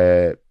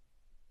they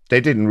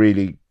didn't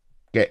really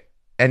get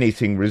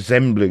anything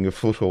resembling a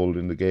foothold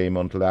in the game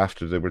until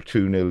after they were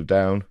 2-0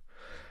 down.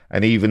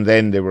 And even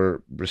then they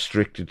were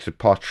restricted to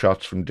pot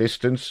shots from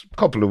distance, a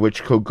couple of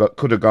which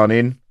could have gone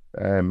in.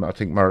 I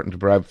think Martin de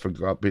Bradford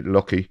got a bit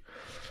lucky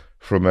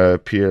from a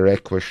Pierre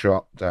Equa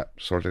shot that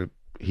sort of,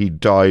 he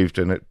dived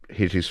and it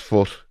hit his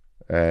foot.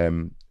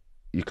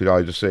 You could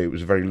either say it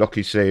was a very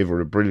lucky save or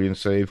a brilliant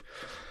save.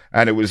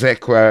 And it was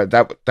Equa,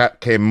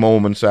 that came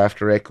moments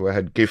after Equa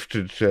had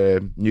gifted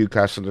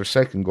Newcastle their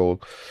second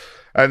goal.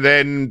 And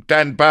then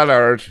Dan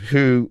Ballard,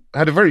 who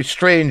had a very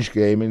strange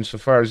game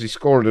insofar as he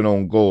scored an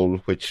own goal,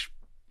 which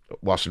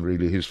wasn't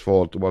really his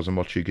fault. There wasn't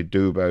much he could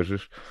do about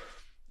it.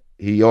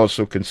 He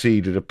also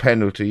conceded a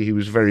penalty. He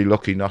was very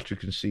lucky not to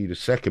concede a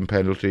second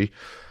penalty,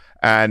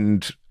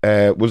 and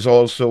was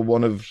also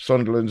one of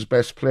Sunderland's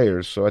best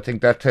players. So I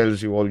think that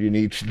tells you all you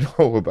need to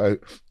know about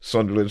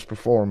Sunderland's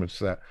performance,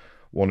 that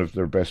one of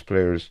their best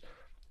players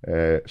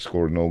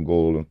scored an own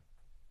goal and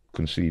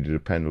conceded a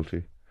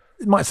penalty.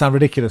 It might sound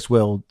ridiculous,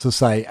 Will, to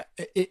say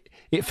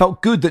it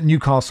felt good that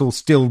Newcastle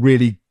still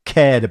really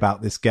cared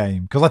about this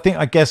game, because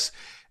I guess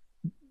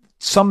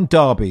some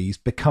derbies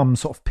become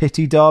sort of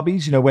pity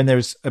derbies, you know, when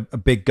there's a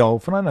big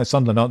gulf. And I know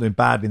Sunderland aren't doing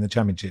badly in the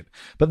Championship,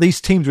 but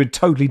these teams are in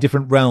totally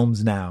different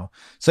realms now.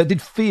 So it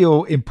did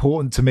feel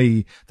important to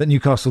me that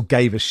Newcastle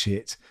gave a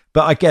shit.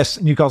 But I guess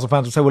Newcastle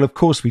fans will say, well, of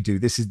course we do.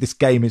 This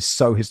game is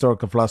so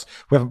historical for us.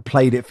 We haven't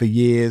played it for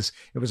years.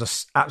 It was an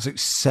absolute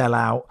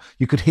sellout.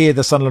 You could hear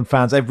the Sunderland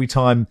fans every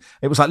time.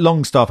 It was like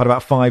Longstaff had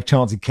about 5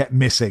 chances he kept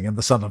missing, and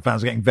the Sunderland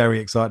fans were getting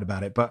very excited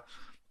about it. But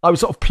I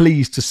was sort of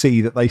pleased to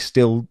see that they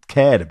still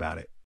cared about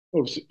it.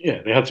 Well,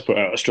 yeah, they had to put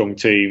out a strong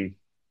team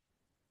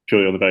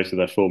purely on the basis of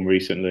their form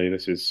recently.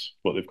 This is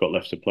what they've got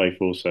left to play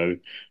for, so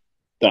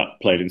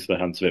that played into the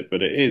hands of it.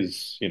 But it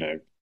is, you know,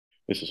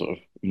 it's a sort of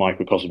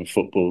microcosm of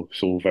football.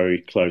 It's all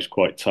very close,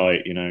 quite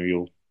tight. You know,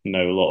 you'll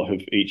know a lot of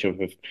each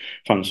other,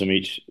 fans from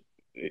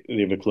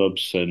the other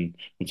clubs, and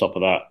on top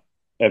of that,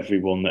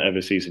 everyone that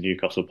ever sees a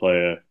Newcastle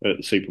player at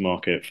the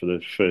supermarket for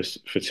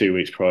 2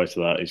 weeks prior to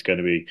that is going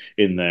to be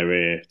in their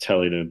ear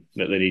telling them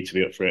that they need to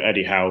be up for it.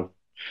 Eddie Howe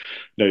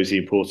knows the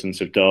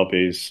importance of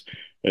derbies,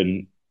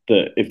 and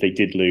that if they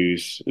did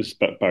lose, as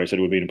Barry said,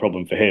 it would have been a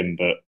problem for him.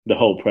 But the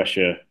whole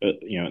pressure, at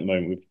the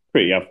moment, with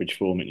pretty average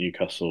form at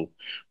Newcastle,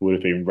 would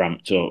have been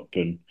ramped up,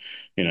 and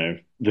you know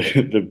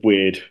the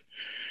weird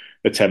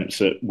attempts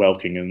at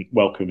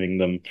welcoming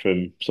them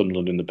from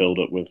Sunderland in the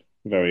build-up were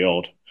very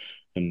odd,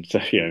 and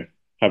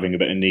having a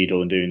bit of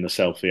needle and doing the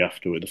selfie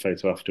afterward, the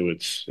photo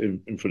afterwards in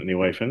front of the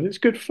away fans, it's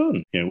good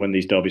fun. You know, when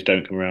these derbies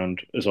don't come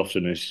around as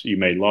often as you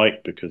may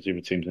like because the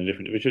other team's in a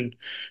different division,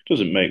 it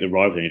doesn't make the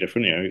rivalry any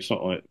different. You know, it's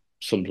not like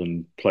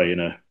Sunderland play in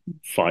a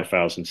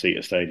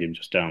 5,000-seater stadium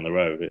just down the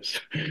road.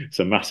 It's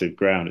a massive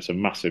ground. It's a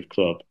massive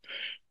club,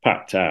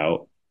 packed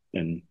out,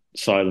 and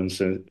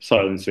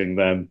silencing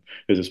them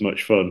is as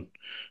much fun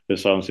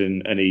as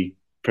silencing any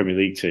Premier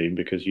League team,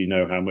 because you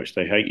know how much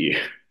they hate you.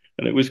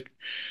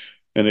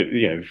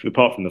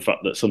 Apart from the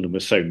fact that Sunderland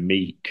was so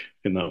meek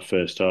in that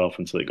first half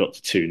until it got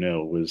to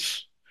 2-0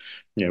 was,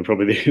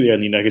 probably the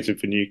only negative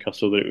for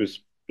Newcastle, that it was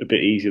a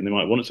bit easier than they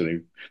might want it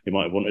to. They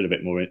might have wanted a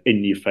bit more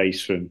in your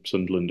face from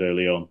Sunderland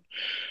early on,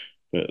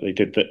 but they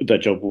did their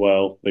job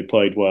well. They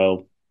played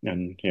well,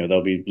 and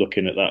they'll be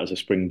looking at that as a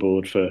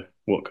springboard for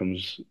what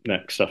comes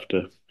next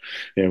after,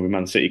 with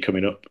Man City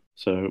coming up.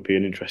 So it'll be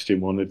an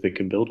interesting one if they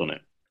can build on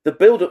it. The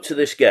build up to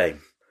this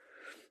game,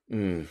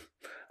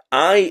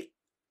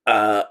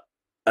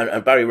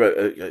 and Barry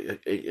wrote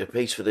a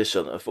piece for this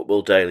on a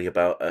Football Daily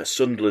about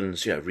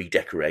Sunderland's,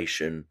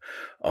 redecoration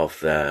of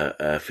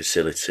their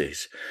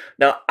facilities.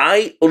 Now,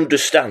 I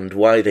understand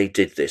why they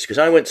did this, because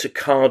I went to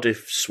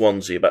Cardiff,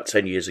 Swansea about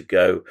 10 years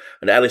ago,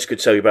 and Ellis could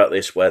tell you about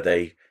this, where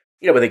they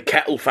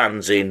kettle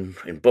fans in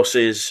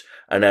buses,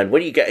 and then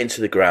when you get into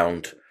the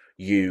ground,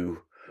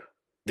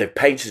 they've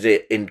painted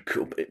it in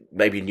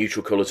maybe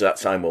neutral colours at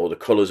that time, or the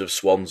colours of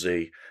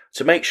Swansea,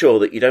 to make sure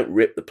that you don't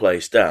rip the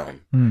place down.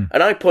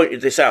 And I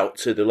pointed this out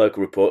to the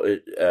local reporter,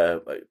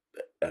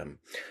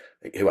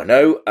 who I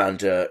know,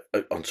 and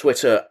on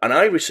Twitter, and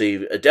I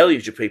received a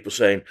deluge of people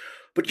saying,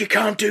 "But you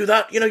can't do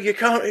that, you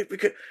can't."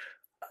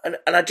 And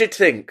I did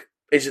think,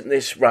 isn't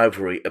this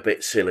rivalry a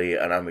bit silly?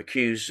 And I'm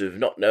accused of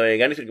not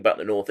knowing anything about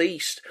the North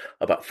East,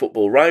 about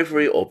football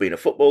rivalry, or being a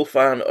football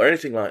fan, or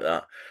anything like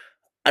that.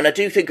 And I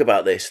do think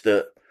about this,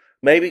 that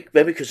maybe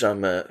because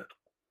I'm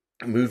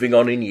moving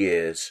on in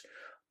years,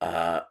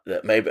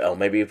 that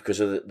maybe because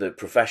of the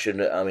profession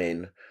that I'm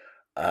in,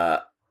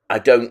 I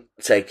don't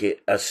take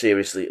it as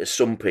seriously as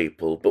some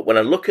people. But when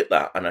I look at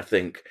that, and I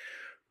think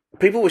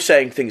people were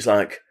saying things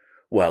like,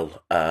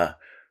 "Well,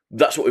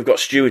 that's what we've got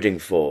stewarding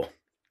for."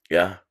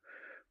 Yeah.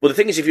 Well, the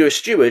thing is, if you're a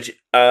steward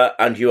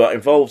and you are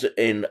involved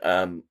in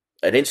an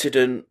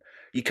incident,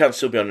 you can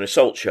still be on an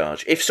assault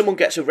charge. If someone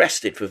gets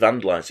arrested for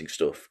vandalising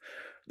stuff,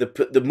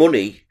 the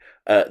money,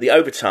 the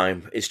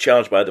overtime is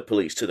charged by the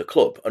police to the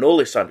club and all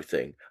this type of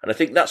thing. And I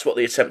think that's what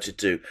they attempted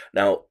to do.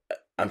 Now,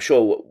 I'm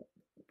sure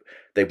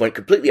they went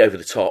completely over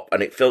the top,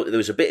 and it felt there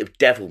was a bit of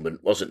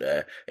devilment, wasn't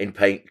there, in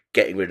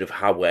getting rid of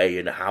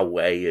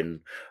Howey and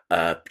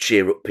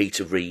cheer up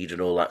Peter Reid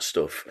and all that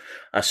stuff.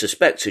 I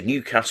suspect a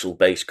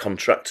Newcastle-based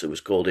contractor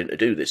was called in to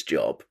do this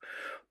job.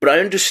 But I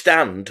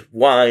understand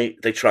why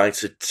they tried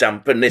to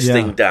dampen this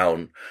thing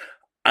down.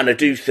 And I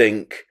do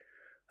think,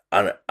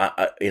 and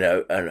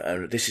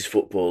this is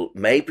football,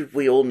 maybe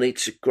we all need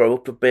to grow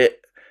up a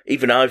bit.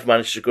 Even I've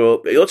managed to grow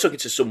up. You're talking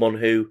to someone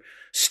who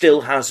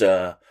still has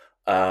a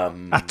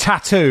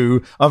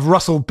tattoo of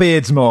Russell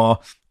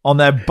Beardsmore on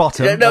their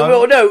bottom.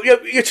 No.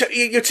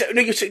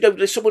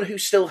 There's someone who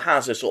still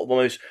has a sort of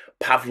almost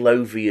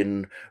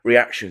Pavlovian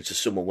reaction to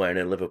someone wearing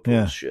a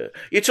Liverpool shirt.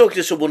 You're talking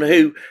to someone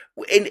who,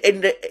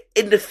 in the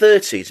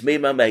 30s, me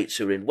and my mates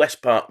were in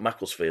West Park,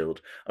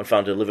 Macclesfield, and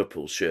found a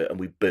Liverpool shirt and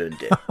we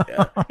burned it.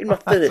 Yeah? In my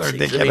 30s,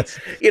 ridiculous.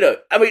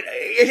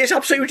 It is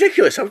absolutely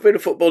ridiculous. I've been a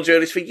football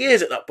journalist for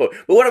years at that point.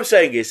 But what I'm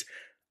saying is,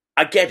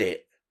 I get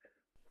it.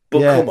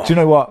 But come on. Do you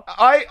know what?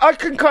 I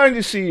can kind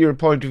of see your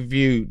point of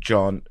view,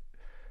 John,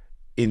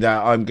 in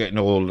that I'm getting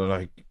old and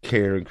I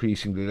care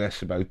increasingly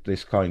less about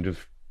this kind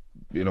of,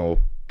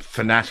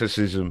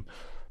 fanaticism.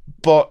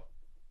 But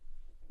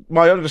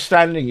my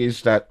understanding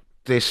is that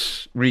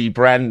this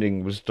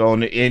rebranding was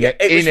done in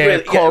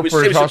a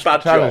corporate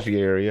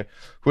hospitality area,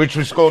 which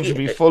was going to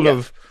be full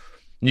of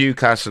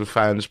Newcastle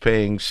fans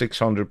paying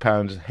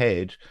 £600 a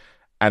head,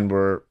 and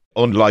were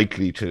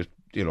unlikely to,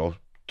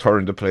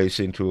 turn the place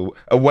into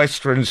a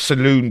Western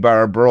saloon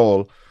bar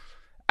brawl.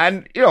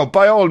 And,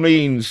 by all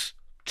means,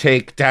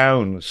 take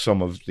down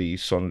some of the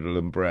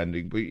Sunderland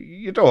branding, but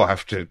you don't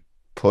have to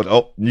put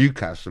up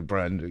Newcastle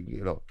branding,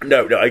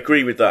 No, I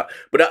agree with that.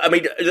 But I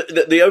mean,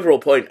 the overall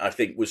point, I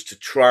think, was to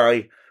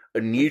try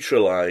and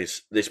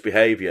neutralise this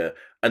behaviour.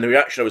 And the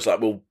reaction, I was like,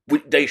 well,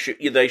 they should.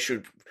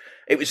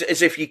 It was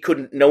as if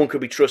no one could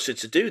be trusted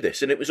to do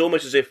this. And it was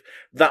almost as if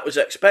that was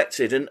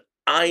expected. And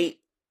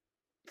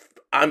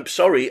I'm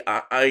sorry,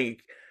 I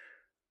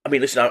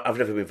mean, listen, I've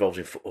never been involved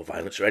in football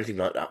violence or anything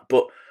like that,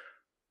 but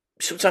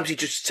sometimes you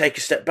just take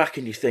a step back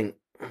and you think,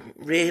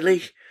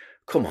 really?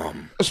 Come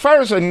on. As far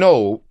as I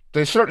know,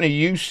 they certainly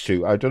used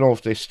to. I don't know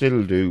if they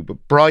still do,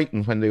 but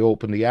Brighton, when they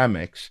opened the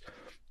Amex,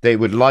 they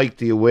would light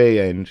the away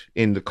end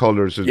in the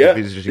colours of the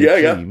visiting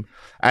team,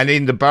 and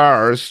in the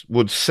bars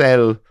would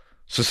sell.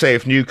 So say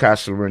if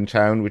Newcastle were in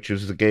town, which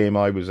was the game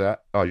I was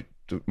at,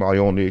 my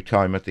only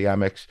time at the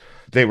Amex,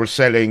 they were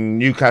selling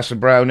Newcastle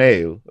Brown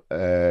Ale.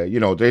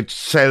 They'd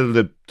sell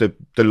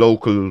the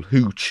local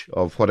hooch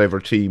of whatever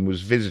team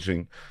was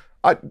visiting.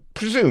 I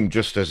presume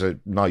just as a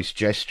nice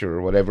gesture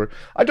or whatever.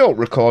 I don't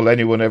recall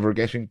anyone ever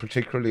getting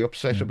particularly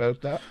upset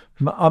about that.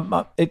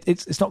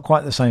 It's not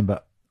quite the same,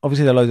 but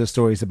obviously there are loads of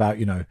stories about,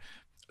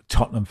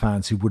 Tottenham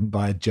fans who wouldn't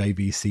buy a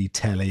JVC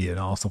telly and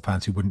Arsenal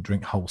fans who wouldn't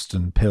drink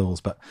Holston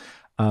pills. But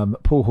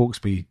Paul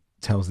Hawksby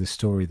tells this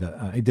story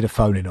that he did a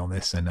phone-in on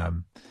this,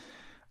 and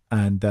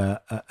an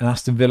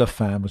Aston Villa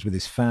fan was with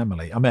his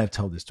family. I may have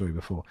told this story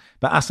before,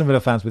 but Aston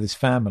Villa fans with his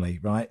family,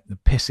 right? The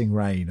pissing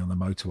rain on the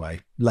motorway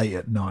late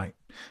at night,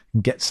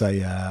 and gets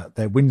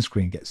their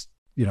windscreen gets,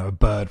 a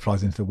bird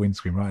flies into the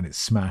windscreen, right? And it's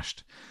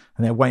smashed.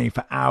 And they're waiting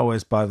for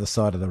hours by the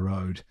side of the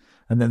road.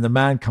 And then the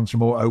man comes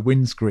from Auto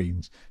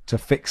Windscreens to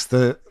fix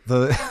the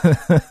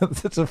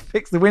to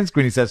fix the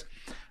windscreen. He says,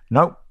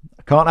 "No,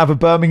 I can't have a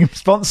Birmingham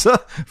sponsor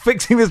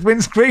fixing this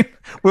windscreen.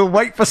 We'll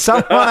wait for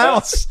someone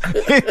else."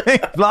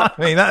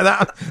 Blimey,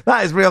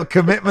 that is real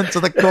commitment to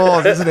the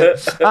cause, isn't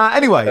it?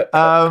 Anyway,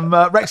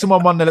 Wrexham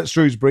won 1-0 at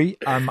Shrewsbury.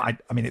 I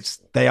mean,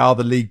 they are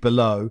the league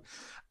below.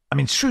 I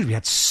mean, Shrewsbury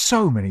had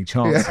so many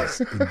chances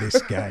in this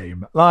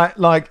game.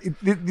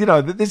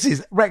 This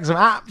is Wrexham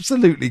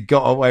absolutely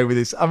got away with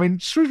this. I mean,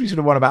 Shrewsbury should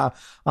have won about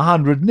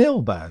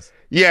 100-0, Baz.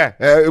 Yeah,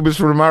 it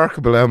was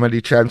remarkable how many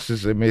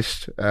chances they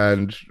missed,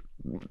 and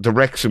the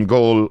Wrexham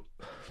goal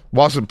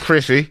wasn't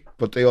pretty,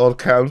 but they all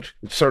count.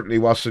 It certainly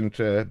wasn't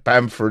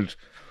Bamford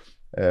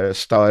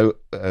style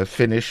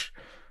finish.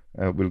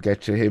 We'll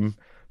get to him,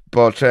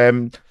 but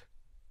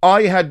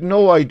I had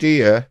no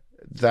idea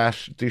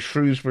that the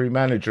Shrewsbury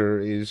manager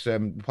is,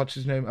 what's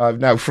his name? I've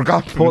now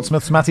forgotten.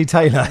 Portsmouth's Matty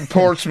Taylor.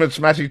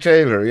 Portsmouth's Matty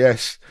Taylor,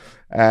 yes.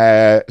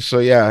 So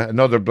yeah,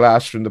 another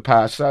blast from the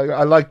past.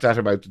 I like that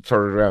about the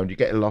third round. You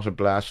get a lot of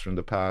blasts from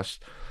the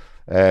past.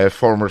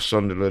 Former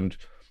Sunderland,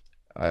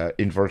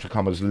 inverted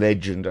commas,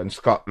 legend and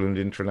Scotland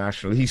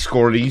international. He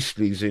scored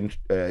Eastleigh's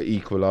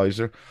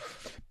equaliser.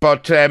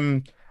 But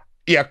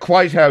yeah,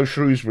 quite how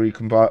Shrewsbury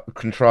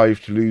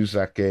contrived to lose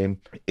that game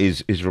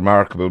is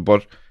remarkable.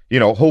 But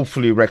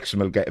hopefully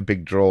Wrexham will get a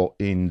big draw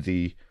in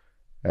the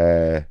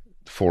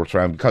fourth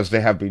round, because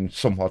they have been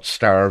somewhat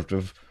starved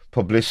of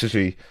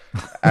publicity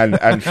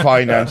and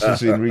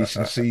finances in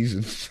recent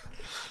seasons.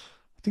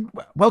 I think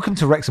Welcome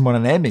to Wrexham won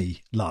an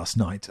Emmy last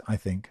night, I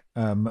think.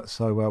 Well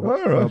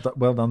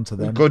done to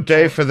them. Good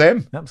day for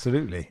them.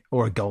 Absolutely.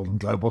 Or a Golden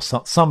Globe or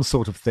some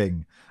sort of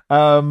thing.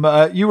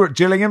 You were at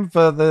Gillingham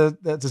for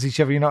to see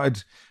Sheffield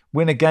United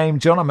win a game,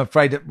 John. I'm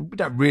afraid that we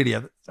don't really,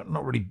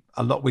 not really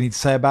a lot we need to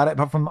say about it,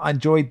 apart from I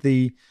enjoyed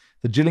the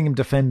Gillingham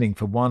defending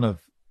for one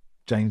of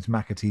James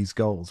McAtee's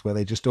goals, where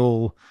they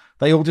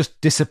all just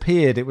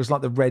disappeared. It was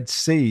like the Red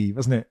Sea,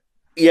 wasn't it?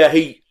 Yeah,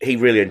 he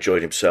really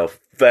enjoyed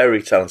himself.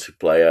 Very talented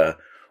player,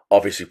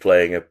 obviously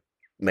playing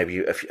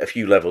maybe a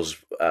few levels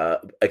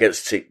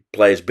against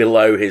players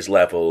below his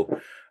level,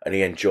 and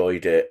he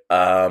enjoyed it.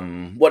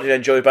 What did I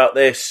enjoy about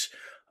this?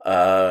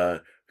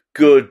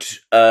 Good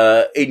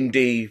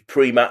indie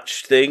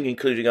pre-match thing,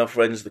 including our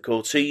friends the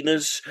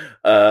Cortinas,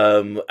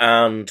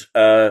 and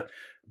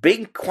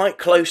being quite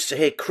close to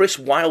hear Chris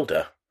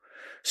Wilder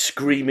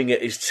screaming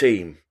at his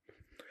team.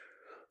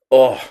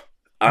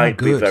 I'd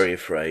be very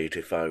afraid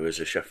if I was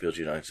a Sheffield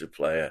United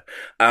player.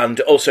 And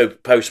also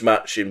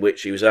post-match, in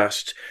which he was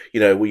asked,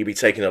 will you be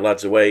taking the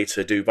lads away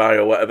to Dubai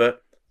or whatever?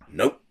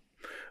 Nope.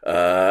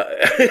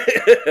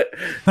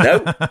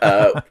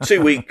 No.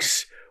 2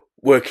 weeks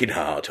working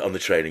hard on the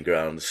training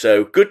ground.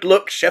 So good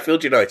luck,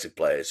 Sheffield United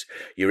players.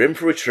 You're in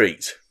for a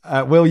treat.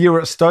 Will, you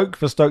were at Stoke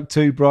for Stoke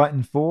 2,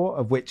 Brighton 4,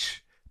 of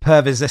which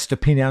Pervez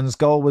Estepinian's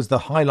goal was the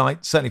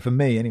highlight, certainly for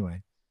me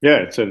anyway. Yeah,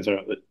 it turns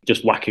out that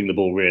just whacking the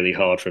ball really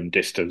hard from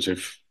distance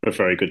with a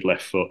very good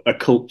left foot, a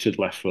cultured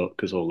left foot,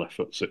 because all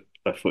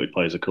left-footed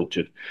players are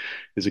cultured,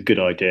 is a good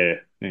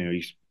idea.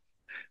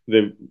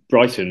 The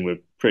Brighton were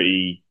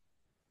pretty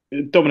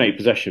dominate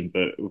possession,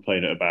 but we're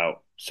playing at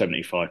about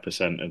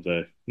 75% of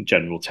the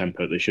general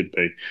tempo they should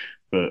be.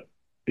 But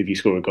if you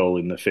score a goal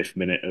in the 5th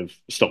minute of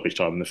stoppage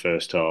time in the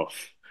first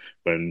half,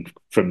 when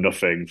from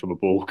nothing, from a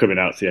ball coming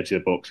out to the edge of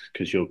the box,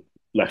 because your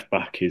left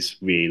back is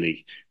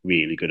really,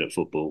 really good at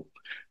football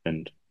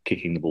and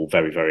kicking the ball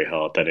very, very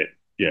hard, then it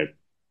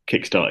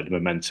kick-started the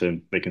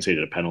momentum. They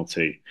conceded a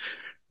penalty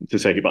to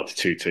take it back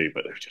to 2-2,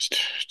 but there was just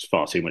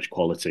far too much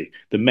quality.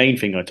 The main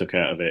thing I took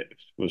out of it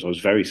was I was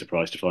very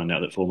surprised to find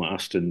out that former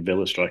Aston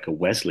Villa striker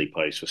Wesley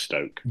plays for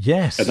Stoke.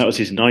 Yes. And that was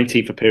his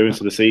 19th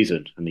appearance of the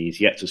season, and he's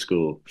yet to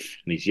score.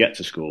 And he's yet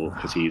to score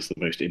because he's the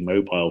most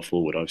immobile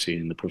forward I've seen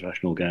in the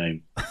professional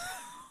game.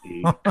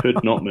 He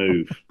could not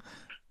move.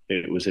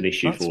 It was an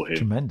issue for him.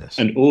 Tremendous.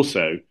 And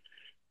also,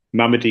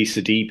 Mamadi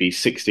Sidibe's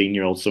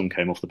 16-year-old son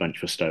came off the bench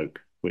for Stoke,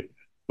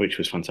 which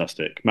was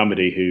fantastic.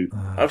 Mamadi, who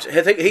I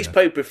think he's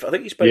played before.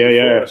 I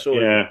saw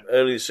him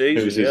early this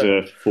season. It was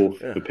his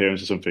fourth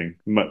appearance or something.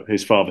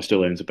 His father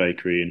still owns a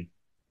bakery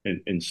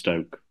in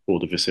Stoke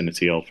or the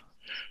vicinity of.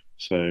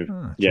 So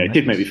it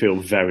did make me feel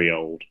very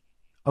old.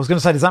 I was going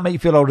to say, does that make you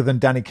feel older than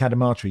Danny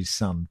Cadamarteri's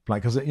son?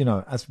 Because,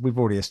 as we've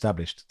already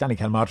established, Danny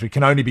Cadamarteri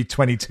can only be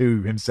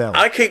 22 himself.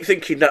 I keep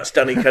thinking that's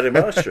Danny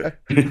Cadamarteri.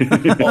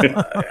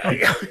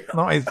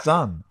 Not his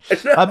son.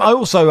 I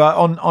also,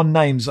 on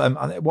names,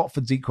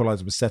 Watford's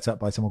equaliser was set up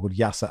by someone called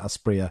Yasser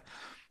Asprilla,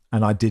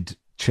 and I did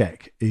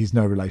check. He's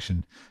no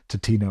relation to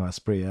Tino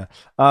Asprilla.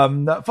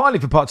 Finally,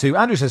 for part 2,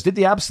 Andrew says, did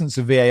the absence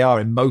of VAR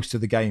in most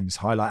of the games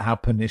highlight how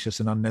pernicious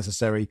and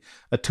unnecessary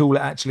a tool it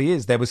actually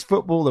is? There was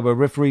football, there were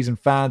referees and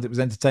fans, it was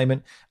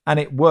entertainment, and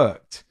it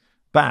worked.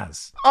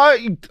 Baz?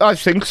 I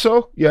think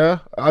so, yeah.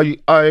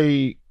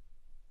 I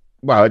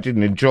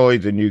didn't enjoy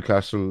the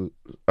Newcastle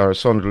or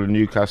Sunderland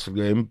Newcastle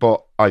game,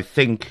 but I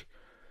think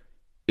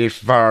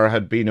if VAR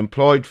had been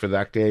employed for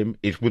that game,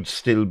 it would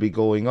still be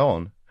going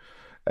on.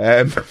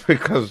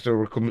 Because there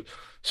were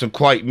some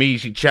quite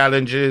meaty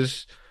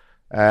challenges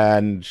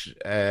and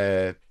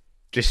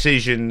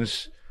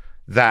decisions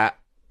that,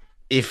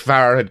 if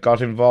VAR had got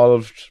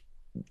involved,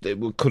 it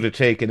could have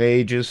taken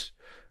ages.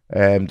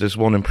 There's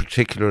one in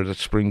particular that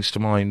springs to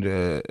mind.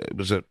 It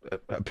was a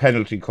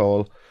penalty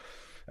call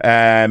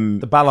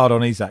The Ballard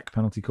on Isak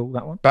penalty call,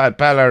 that one?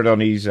 Ballard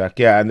on Isak,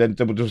 yeah. And then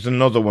there was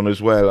another one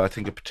as well, I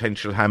think a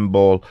potential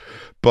handball.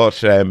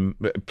 But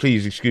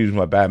please excuse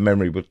my bad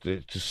memory, but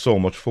there's so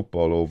much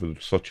football over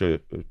such a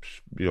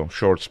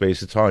short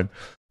space of time.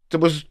 There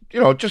was,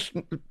 just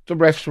the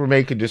refs were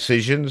making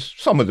decisions.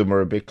 Some of them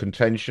were a bit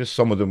contentious,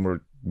 some of them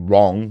were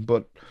wrong,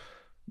 but,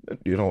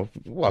 it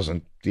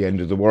wasn't the end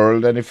of the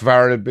world. And if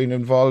VAR had been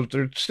involved,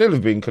 there'd still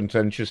have been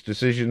contentious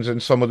decisions,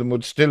 and some of them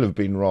would still have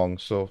been wrong.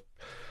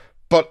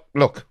 But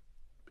look,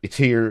 it's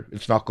here,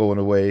 it's not going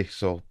away,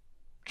 so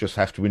just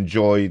have to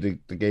enjoy the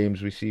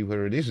games we see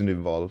where it isn't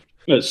involved.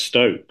 At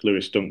Stoke,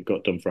 Lewis Dunk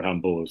got done for a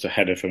handball. It was a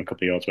header from a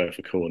couple of yards away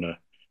for a corner.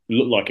 It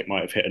looked like it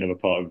might have hit another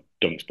part of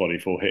Dunk's body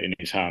before hitting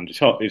his hand.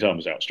 His arm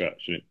was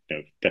outstretched, and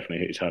it definitely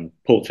hit his hand.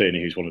 Paul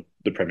Tierney, who's one of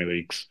the Premier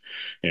League's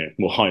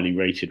more highly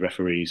rated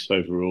referees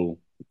overall,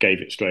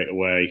 gave it straight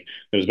away.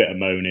 There was a bit of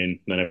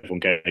moaning, then everyone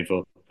gave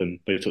up, and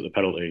they took the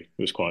penalty.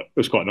 It was quite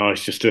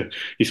nice.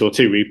 You saw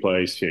two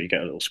replays. You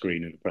get a little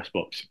screen in the press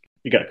box.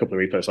 You get a couple of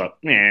replays like,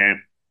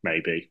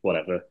 maybe,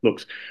 whatever.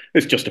 Looks,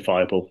 it's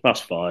justifiable. That's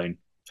fine.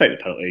 Take the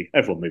penalty.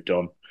 Everyone moved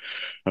on.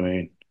 I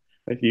mean,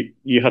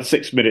 you had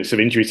 6 minutes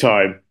of injury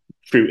time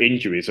through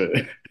injuries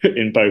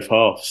in both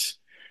halves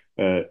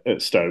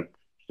at Stoke.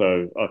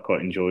 So I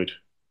quite enjoyed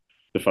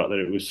the fact that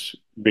it was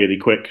really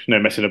quick, no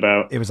messing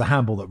about. It was a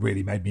handball that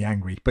really made me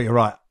angry. But you're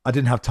right, I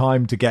didn't have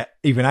time to get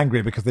even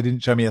angrier because they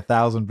didn't show me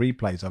 1,000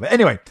 replays of it.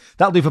 Anyway,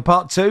 that'll do for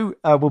part 2.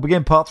 We'll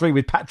begin part 3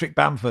 with Patrick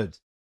Bamford.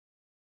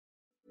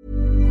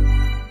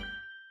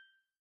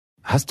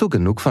 Hast du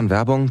genug von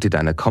Werbung, die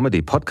deine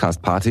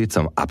Comedy-Podcast-Party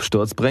zum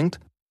Absturz bringt?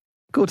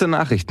 Gute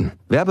Nachrichten.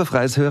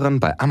 Werbefreies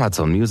Hören bei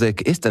Amazon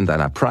Music ist in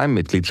deiner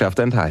Prime-Mitgliedschaft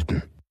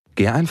enthalten.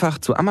 Geh einfach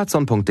zu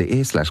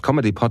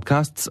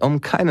amazon.de/comedypodcasts,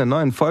 um keine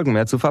neuen Folgen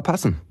mehr zu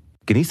verpassen.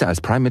 Genieße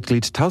als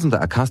Prime-Mitglied tausende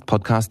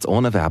Acast-Podcasts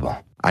ohne Werbung.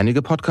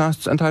 Einige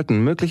Podcasts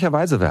enthalten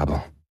möglicherweise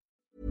Werbung.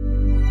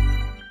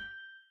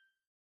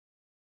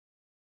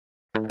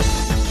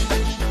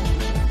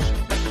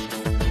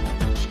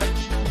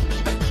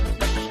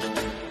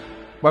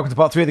 Welcome to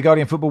part 3 of the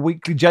Guardian Football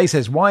Weekly. Jay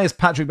says, why is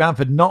Patrick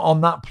Bamford not on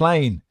that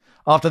plane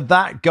after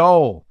that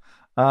goal?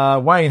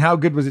 Wayne, how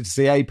good was it to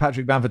see A,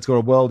 Patrick Bamford score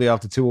a worldie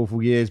after 2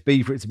 awful years,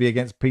 B, for it to be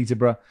against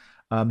Peterborough?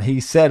 He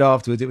said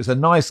afterwards, it was a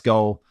nice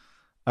goal.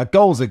 A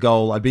goal's a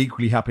goal. I'd be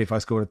equally happy if I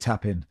scored a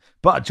tap-in.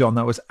 But, John,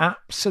 that was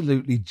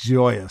absolutely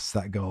joyous,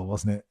 that goal,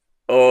 wasn't it?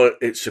 Oh,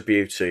 it's a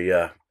beauty,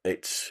 yeah.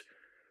 It's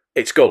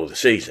goal of the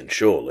season,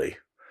 surely.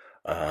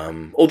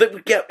 Hang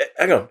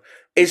on.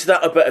 Is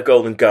that a better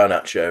goal than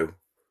Garnacho?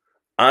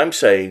 I'm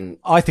saying...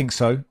 I think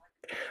so.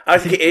 I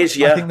think it is,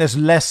 yeah. I think there's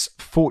less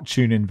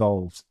fortune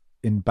involved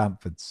in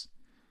Bamford's.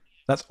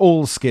 That's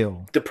all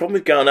skill. The problem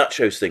with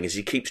Garnacho's thing is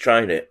he keeps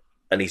trying it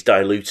and he's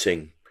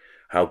diluting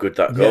how good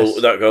that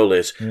goal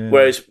is. Yeah.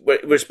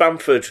 Whereas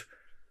Bamford,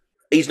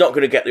 he's not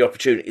going to get the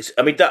opportunities.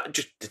 I mean, that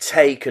just the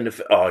take and it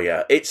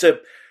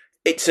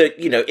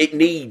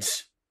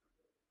needs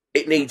a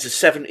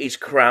 70s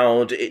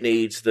crowd. It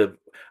needs the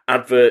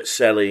advert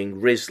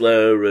selling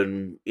Rizzler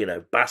and,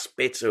 Bass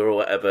Bitter or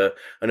whatever,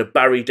 and a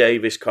Barry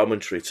Davis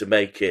commentary to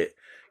make it,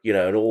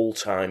 an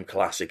all-time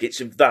classic. It's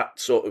that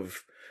sort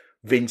of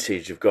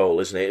vintage of goal,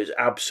 isn't it? It's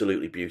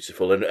absolutely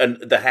beautiful. And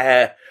the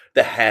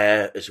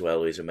hair as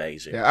well is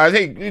amazing. Yeah, I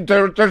think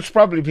there's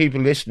probably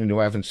people listening who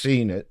haven't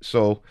seen it,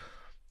 so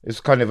it's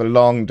kind of a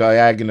long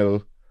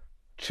diagonal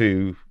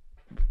to,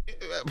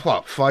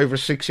 5 or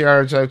 6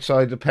 yards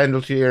outside the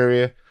penalty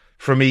area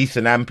from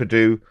Ethan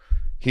Ampadu.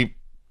 He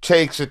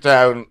takes it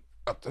down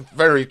at the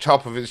very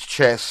top of his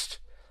chest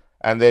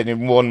and then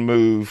in one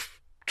move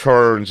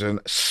turns and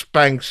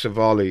spanks a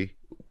volley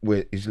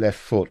with his left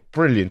foot.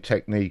 Brilliant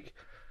technique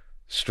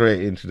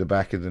straight into the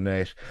back of the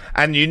net.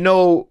 And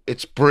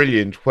it's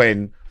brilliant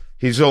when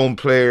his own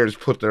players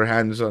put their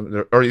hands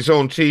on or his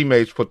own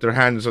teammates put their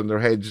hands on their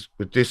heads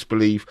with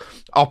disbelief.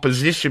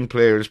 Opposition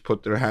players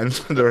put their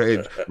hands on their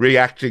heads,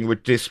 reacting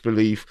with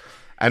disbelief.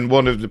 And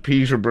one of the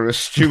Peterborough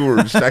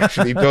stewards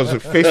actually does a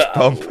fist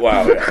pump.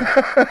 Wow.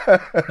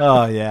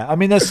 Oh, yeah. I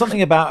mean, there's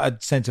something about a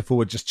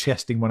centre-forward just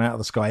chesting one out of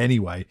the sky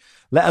anyway,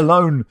 let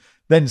alone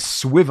then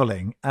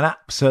swivelling and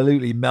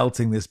absolutely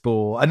melting this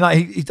ball. And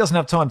he doesn't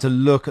have time to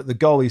look at the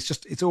goal.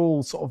 It's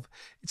all sort of,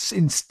 it's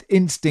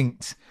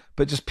instinct,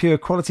 but just pure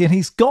quality. And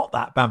he's got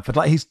that,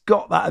 Bamford. He's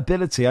got that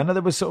ability. I know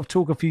there was sort of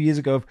talk a few years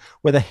ago of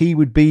whether he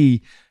would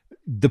be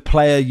the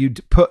player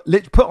you'd put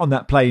on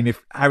that plane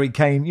if Harry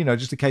Kane,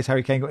 just in case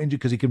Harry Kane got injured,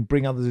 because he can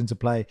bring others into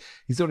play.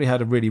 He's already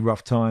had a really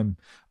rough time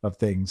of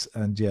things.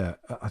 And yeah,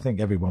 I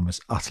think everyone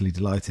was utterly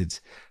delighted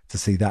to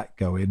see that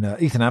go in.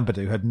 Ethan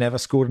Ampadu had never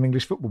scored in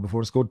English football before.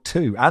 He scored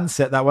 2 and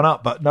set that one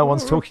up, but no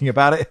one's talking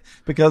about it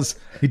because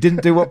he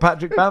didn't do what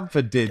Patrick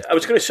Bamford did. I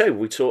was going to say,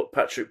 we taught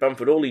Patrick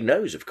Bamford all he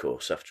knows, of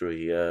course, after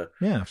he,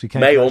 after he came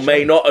may or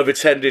may not have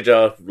attended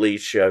our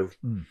Leeds show.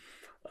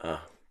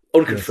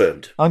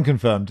 Unconfirmed. Yes,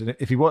 unconfirmed. And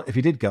if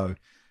he did go,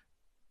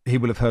 he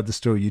will have heard the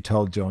story you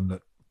told, John,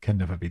 that can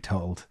never be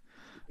told.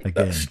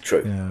 again. That's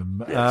true.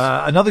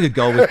 Yes. Another good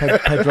goal was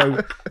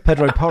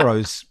Pedro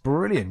Porro's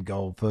brilliant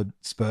goal for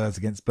Spurs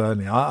against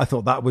Burnley. I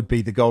thought that would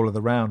be the goal of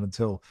the round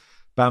until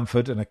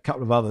Bamford and a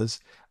couple of others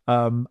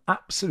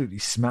absolutely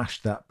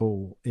smashed that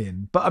ball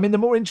in. But I mean, the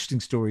more interesting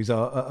stories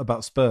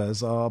about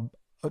Spurs are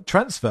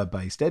transfer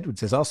based. Edward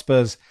says, are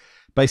Spurs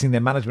basing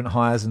their management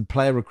hires and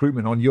player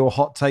recruitment on your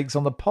hot takes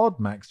on the pod,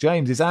 Max?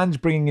 James, is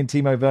Ange bringing in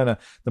Timo Werner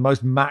the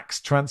most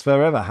max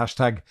transfer ever?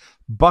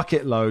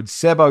 #bucket load.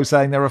 Sebo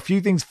saying there are a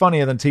few things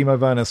funnier than Timo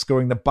Werner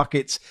scoring the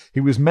buckets he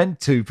was meant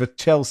to for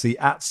Chelsea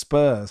at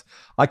Spurs.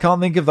 I can't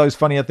think of those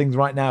funnier things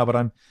right now,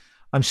 but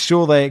I'm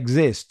sure they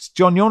exist.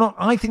 John, you're not.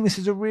 I think this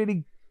is a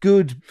really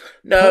good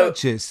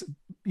purchase.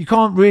 You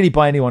can't really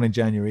buy anyone in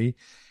January.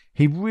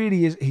 He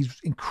really is.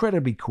 He's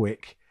incredibly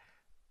quick.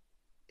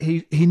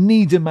 He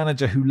needs a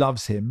manager who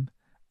loves him,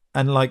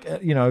 and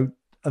and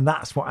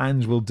that's what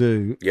Ange will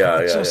do. Yeah.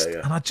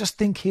 And I just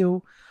think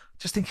he'll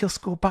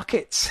score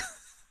buckets.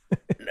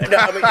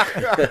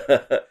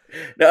 I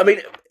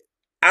mean,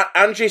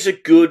 Ange is a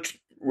good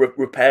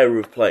repairer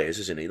of players,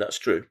 isn't he? That's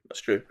true.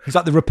 He's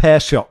like the repair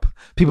shop.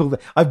 People,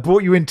 I've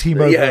brought you in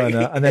Timo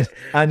Werner, and then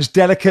Ange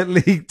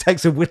delicately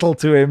takes a whittle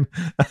to him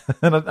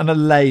and a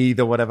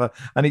lathe or whatever,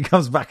 and he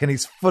comes back and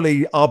he's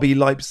fully RB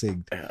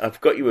Leipzig. I've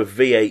got you a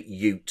V8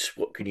 Ute.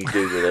 What can you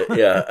do with it?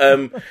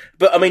 Yeah.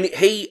 But I mean,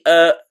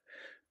 I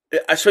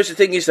suppose the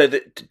thing is, though,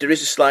 that there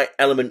is a slight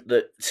element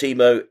that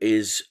Timo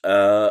is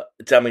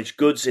damaged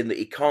goods in that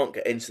he can't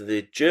get into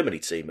the Germany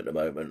team at the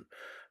moment.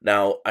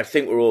 Now, I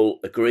think we're all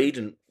agreed,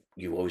 and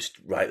you always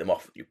write them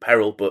off at your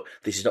peril, but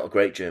this is not a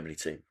great Germany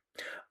team.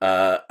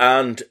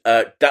 And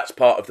that's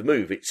part of the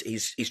move.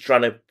 He's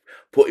trying to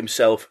put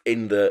himself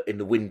in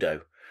the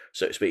window,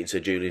 so to speak, into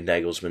Julian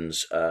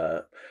Nagelsmann's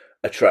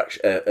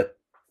attraction,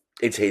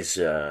 into his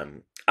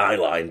eye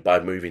line by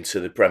moving to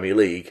the Premier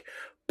League.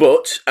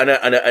 But and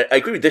I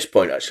agree with this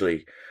point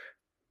actually.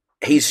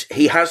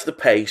 He has the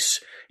pace,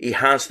 he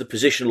has the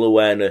positional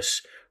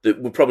awareness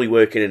that would probably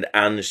work in an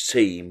Ange's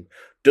team.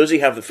 Does he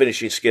have the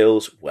finishing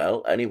skills?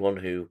 Well, anyone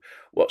who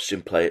watched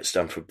him play at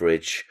Stamford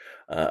Bridge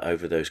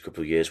over those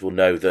couple of years will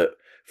know that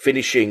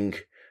finishing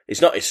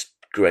is not his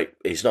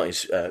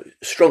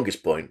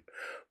strongest point,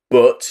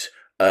 but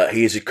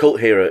he is a cult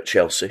hero at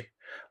Chelsea.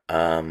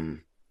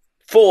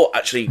 For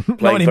actually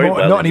playing very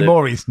well. Not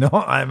anymore. He's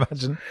not. I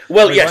imagine.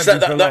 Well, yes,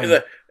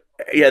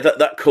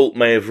 that cult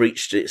may have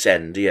reached its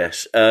end.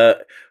 Yes,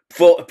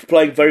 for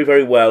playing very,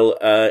 very well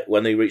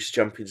when they reached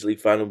the Champions League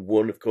final,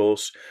 won, of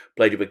course,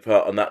 played a big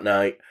part on that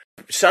night.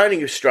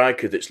 Signing a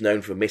striker that's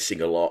known for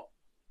missing a lot,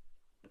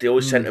 they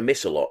always tend to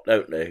miss a lot,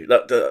 don't they?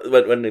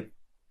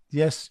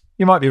 Yes,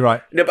 you might be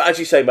right. No, but as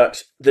you say,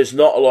 Max, there's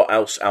not a lot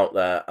else out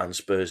there, and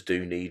Spurs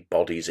do need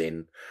bodies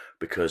in,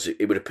 because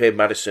it would appear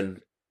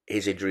Maddison,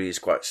 his injury is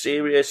quite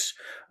serious,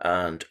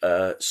 and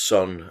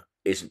Son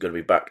isn't going to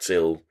be back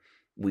till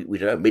we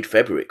don't know,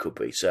 mid-February it could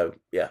be. So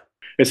yeah.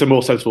 It's a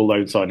more sensible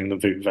loan signing than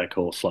Wout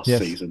Weghorst last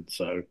season.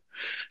 So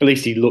at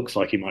least he looks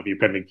like he might be a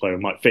Premier League player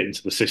and might fit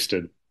into the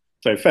system.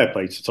 So fair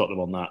play to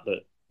Tottenham on that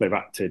they've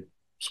acted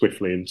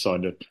swiftly and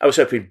signed it. I was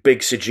hoping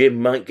Big Sir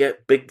Jim might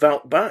get Big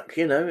Wout back.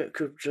 It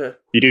could.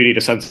 You do need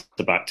a centre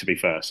back, to be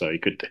fair, so he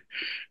could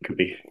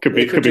be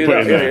put in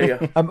there.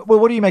 Yeah. Well,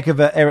 what do you make of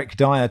Eric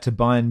Dyer to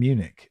Bayern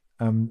Munich?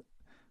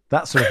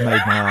 That sort of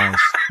made my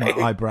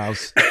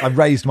eyebrows. I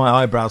raised my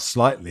eyebrows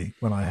slightly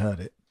when I heard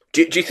it.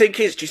 Do you think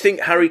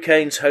Harry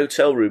Kane's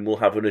hotel room will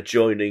have an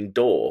adjoining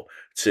door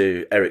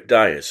to Eric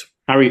Dyer's?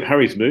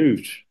 Harry's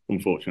moved,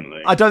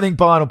 unfortunately. I don't think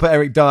Bayern will put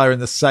Eric Dyer in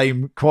the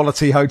same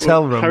quality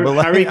hotel room.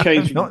 Harry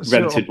Kane's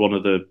rented one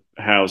of the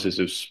houses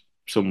of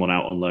someone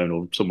out on loan,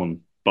 or someone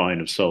buying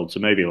have sold. So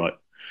maybe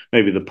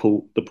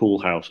the pool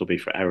house will be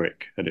for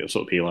Eric, and it'll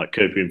sort of be like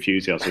Curb Your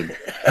Enthusiasm.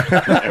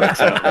 Eric's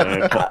out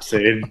there, pops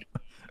in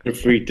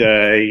every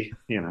day.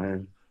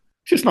 It's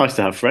just nice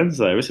to have friends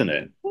there, isn't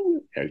it?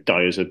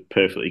 Dyer's a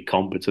perfectly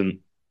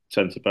competent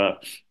centre back,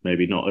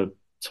 maybe not a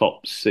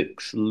top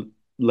 6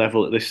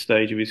 level at this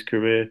stage of his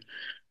career,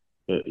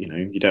 but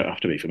you don't have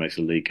to be for most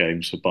of the league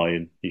games for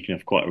Bayern. You can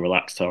have quite a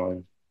relaxed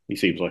time. He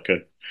seems like a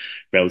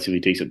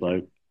relatively decent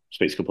bloke,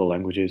 speaks a couple of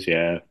languages.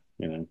 If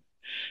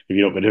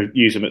you're not going to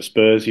use him at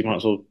Spurs, you might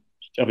as well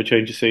have a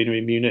change of scenery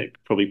in Munich,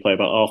 probably play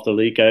about half the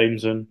league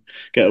games and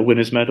get a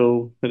winner's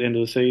medal at the end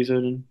of the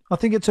season. I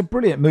think it's a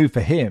brilliant move for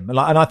him, and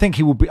I think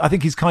he will be. I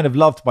think he's kind of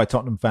loved by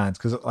Tottenham fans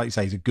because, like you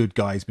say, he's a good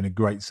guy. He's been a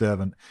great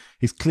servant.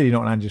 He's clearly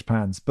not an Ange's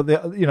pants, but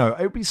it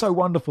would be so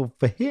wonderful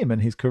for him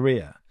and his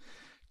career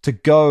to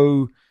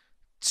go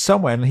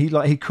somewhere, and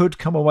he could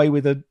come away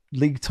with a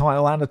league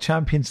title and a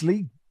Champions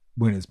League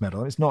winner's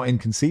medal. It's not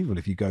inconceivable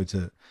if you go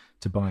to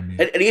Bayern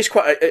Munich. And he is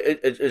quite,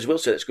 as Will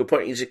said, that's a good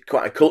point. He's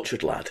quite a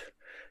cultured lad.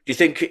 Do you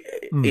think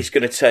he's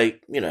going to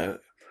take, him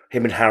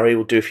and Harry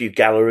will do a few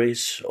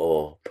galleries,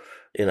 or,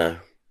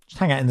 just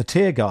hang out in the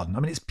Tear Garden? I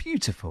mean, it's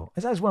beautiful.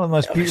 It's one of the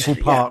most beautiful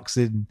parks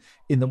in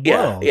the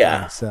world,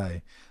 yeah. I'd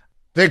say.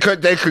 They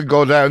could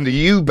go down the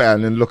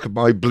U-Bahn and look at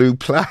my blue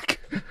plaque.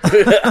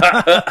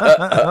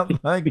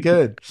 Very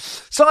good.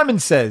 Simon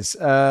says,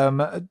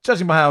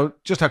 judging by how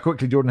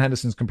quickly Jordan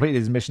Henderson's completed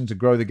his mission to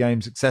grow the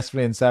game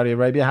successfully in Saudi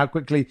Arabia, how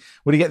quickly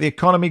would he get the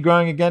economy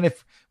growing again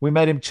if we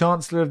made him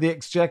Chancellor of the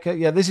Exchequer?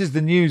 Yeah, this is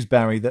the news,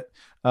 Barry, that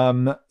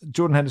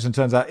Jordan Henderson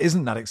turns out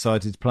isn't that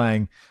excited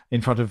playing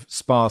in front of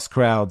sparse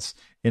crowds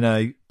in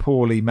a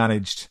poorly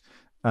managed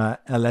El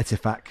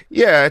Ettifaq.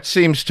 Yeah, it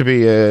seems to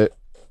be a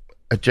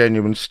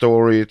genuine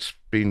story. It's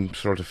been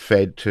sort of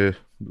fed to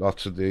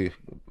lots of the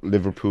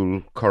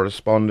Liverpool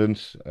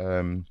correspondents.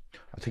 I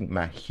think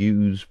Matt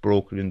Hughes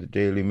broke it in the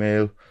Daily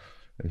Mail.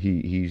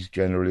 He's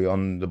generally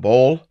on the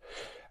ball.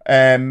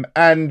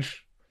 And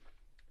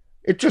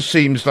it just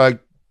seems like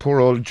poor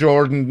old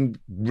Jordan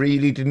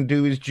really didn't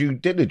do his due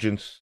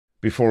diligence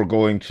before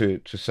going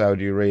to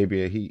Saudi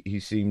Arabia. He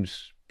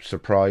seems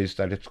surprised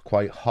that it's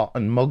quite hot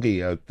and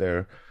muggy out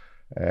there,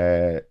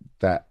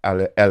 that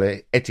El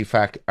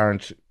Ettifaq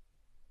aren't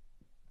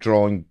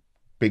drawing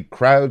big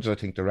crowds. I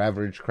think their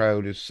average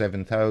crowd is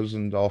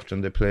 7,000.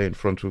 Often they play in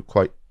front of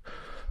quite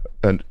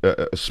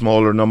a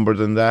smaller number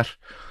than that.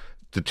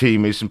 The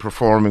team isn't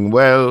performing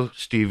well.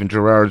 Steven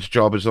Gerrard's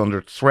job is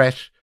under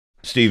threat.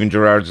 Steven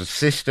Gerrard's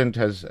assistant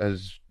has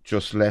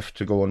just left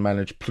to go and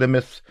manage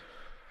Plymouth.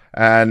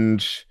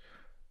 And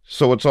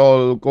so it's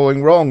all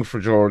going wrong for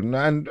Jordan.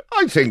 And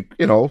I think,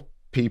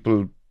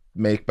 people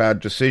make bad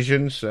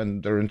decisions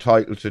and they're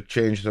entitled to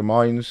change their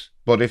minds.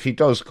 But if he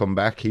does come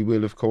back, he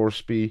will, of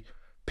course, be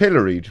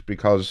pilloried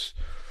because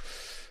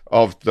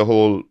of the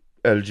whole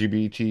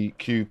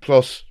LGBTQ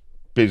plus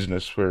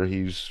business, where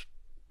he's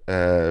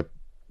the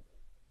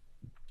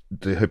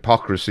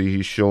hypocrisy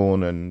he's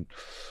shown, and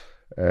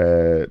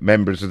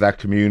members of that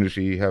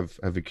community have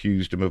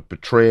accused him of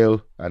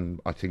betrayal, and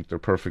I think they're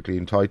perfectly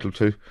entitled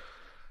to.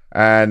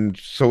 And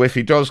so if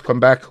he does come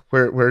back,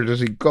 where does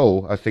he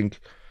go? I think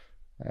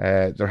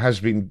there has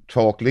been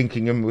talk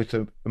linking him with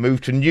a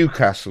move to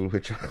Newcastle,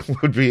 which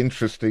would be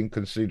interesting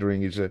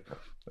considering he's a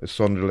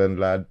Sunderland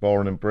lad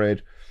born and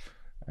bred.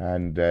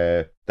 And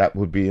that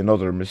would be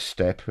another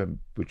misstep,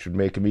 which would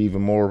make him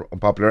even more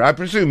unpopular. I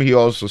presume he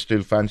also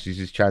still fancies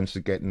his chance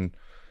of getting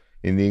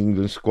in the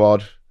England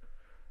squad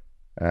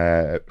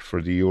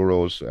for the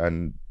Euros,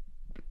 and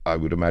I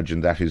would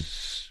imagine that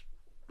is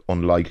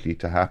unlikely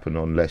to happen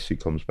unless he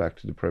comes back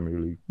to the Premier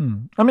League.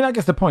 I mean, I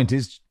guess the point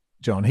is,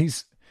 John, he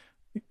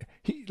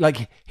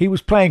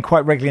was playing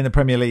quite regularly in the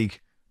Premier League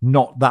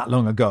not that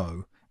long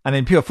ago. And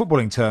in pure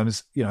footballing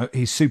terms,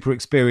 he's super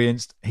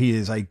experienced. He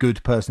is a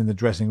good person in the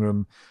dressing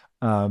room.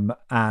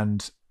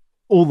 And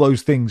all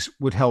those things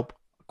would help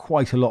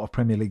quite a lot of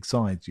Premier League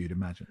sides, you'd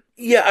imagine.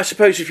 Yeah, I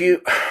suppose if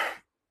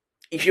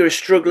you're a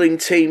struggling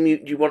team,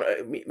 you want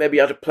to maybe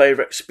add a player of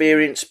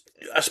experience.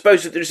 I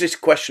suppose that there's this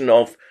question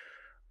of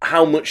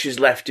how much is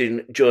left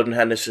in Jordan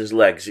Henderson's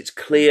legs. It's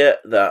clear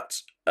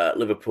that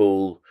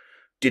Liverpool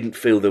didn't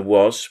feel there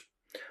was.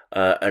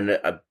 And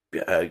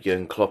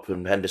Jurgen Klopp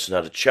and Henderson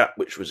had a chat,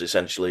 which was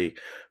essentially,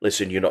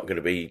 listen, you're not going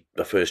to be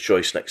the first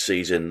choice next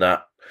season.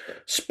 That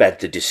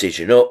sped the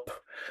decision up.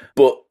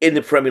 But in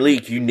the Premier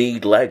League, you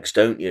need legs,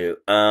 don't you?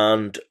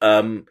 And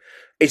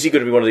is he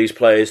going to be one of these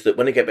players that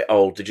when they get a bit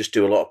old, they just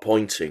do a lot of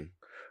pointing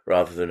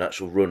rather than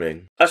actual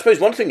running? I suppose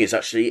one thing is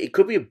actually, it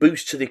could be a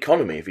boost to the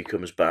economy if he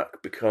comes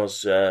back,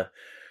 because they'll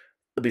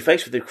be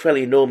faced with a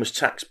fairly enormous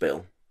tax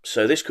bill.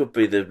 So this could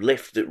be the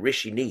lift that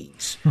Rishi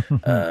needs,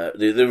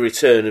 the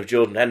return of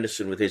Jordan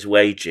Henderson with his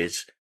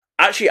wages.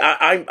 Actually,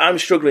 I'm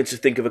struggling to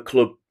think of a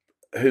club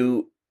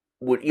who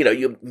would,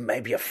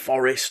 maybe a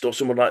Forest or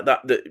someone like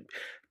that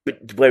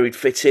where he'd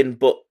fit in,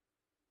 but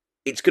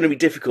it's going to be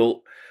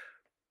difficult.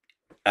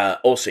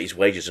 Also, his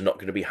wages are not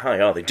going to be high,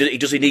 are they?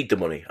 Does he need the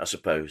money, I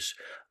suppose?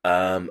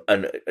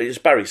 And as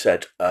Barry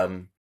said,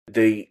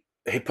 the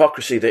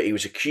hypocrisy that he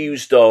was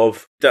accused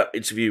of, that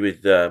interview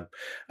with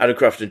Adam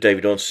Crawford and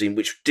David Ornstein,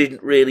 which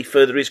didn't really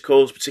further his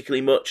cause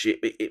particularly much.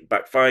 It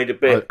backfired a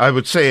bit. I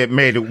would say it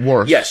made it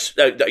worse. Yes,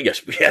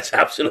 yes,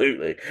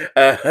 absolutely.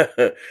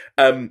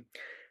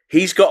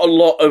 He's got a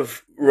lot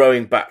of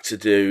rowing back to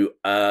do.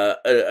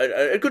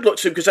 A good luck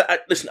to him, because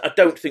listen, I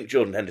don't think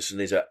Jordan Henderson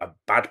is a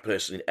bad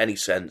person in any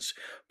sense,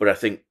 but I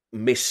think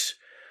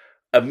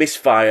a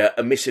misfire,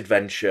 a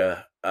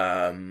misadventure,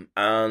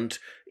 and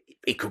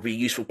it could be a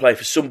useful play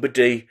for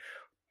somebody,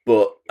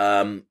 but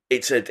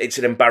it's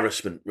an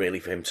embarrassment really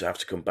for him to have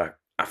to come back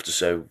after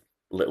so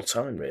little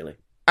time, really.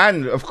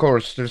 And of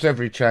course, there's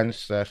every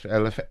chance that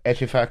El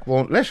Ettifaq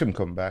won't let him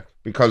come back,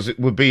 because it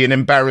would be an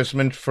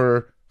embarrassment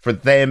for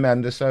them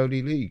and the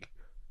Saudi League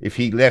if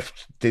he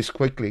left this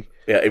quickly.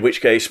 Yeah, in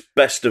which case,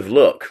 best of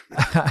luck.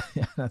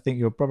 I think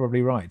you're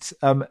probably right.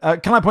 Can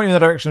I point you in the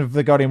direction of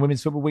the Guardian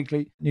Women's Football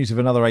Weekly? News of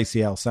another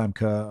ACL. Sam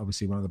Kerr,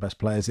 obviously one of the best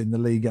players in the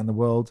league and the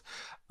world,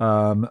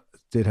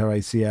 did her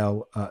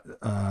ACL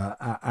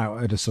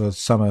out at a sort of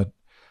summer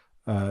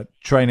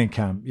training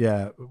camp,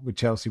 with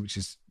Chelsea, which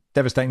is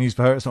devastating news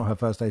for her. It's not her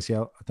first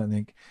ACL, I don't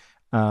think.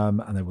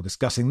 And they were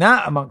discussing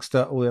that amongst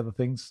all the other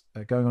things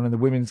going on in the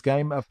women's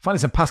game. Finally,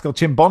 some Pascal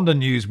Chimbonda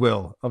news,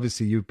 Will.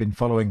 Obviously, you've been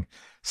following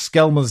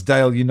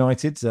Skelmersdale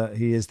United.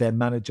 He is their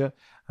manager.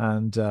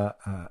 And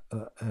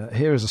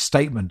here is a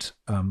statement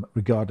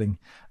regarding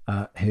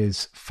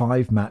his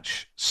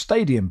 5-match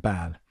stadium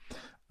ban.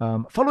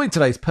 Following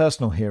today's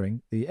personal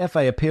hearing, the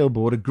FA Appeal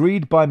Board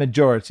agreed by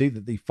majority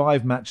that the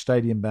 5-match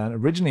stadium ban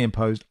originally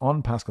imposed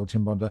on Pascal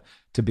Chimbonda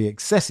to be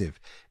excessive.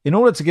 In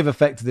order to give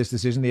effect to this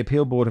decision, the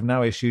Appeal Board have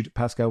now issued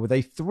Pascal with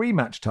a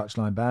 3-match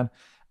touchline ban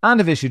and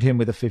have issued him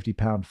with a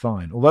 £50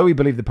 fine. Although we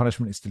believe the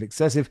punishment is still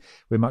excessive,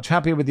 we're much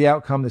happier with the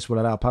outcome. This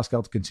will allow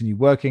Pascal to continue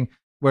working,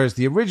 whereas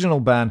the original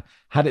ban,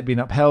 had it been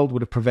upheld,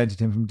 would have prevented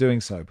him from doing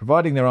so.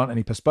 Providing there aren't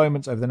any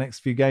postponements over the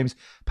next few games,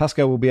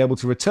 Pascal will be able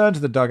to return to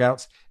the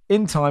dugouts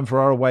in time for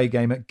our away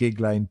game at Gig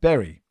Lane,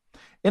 Bury.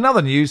 In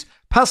other news,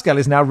 Pascal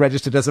is now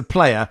registered as a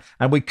player,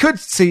 and we could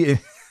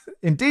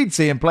indeed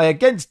see him play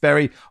against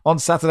Bury on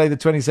Saturday, the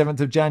 27th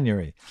of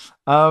January.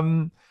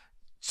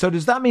 So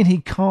does that mean he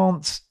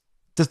can't...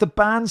 Does the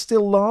ban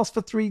still last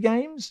for 3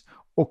 games?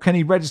 Or can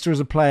he register as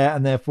a player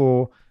and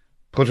therefore...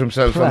 Put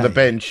himself on the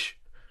bench?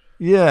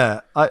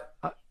 Yeah,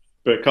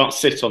 but can't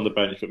sit on the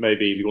bench. But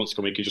maybe if he wants to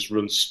come, he can just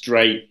run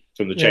straight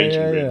from the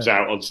changing rooms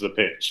out onto the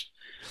pitch.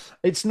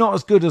 It's not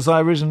as good as I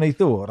originally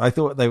thought. I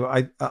thought they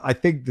were. I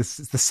think this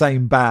is the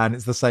same ban.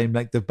 It's the same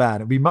length of ban.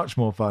 It'd be much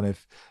more fun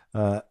if,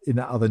 in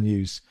that other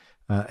news,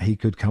 he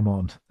could come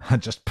on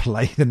and just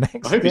play the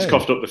next. I hope game. He's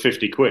coughed up the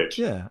 £50.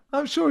 Yeah,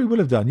 I'm sure he will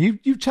have done.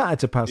 You've chatted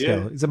to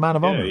Pascal. He's a man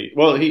of honour.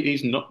 Well,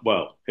 he's not.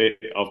 Well,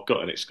 I've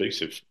got an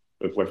exclusive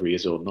of whether he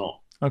is or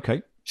not.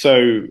 Okay.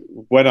 So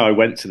when I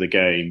went to the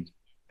game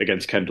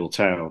against Kendal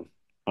Town,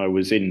 I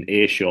was in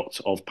earshot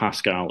of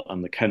Pascal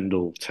and the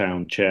Kendal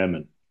Town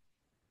chairman,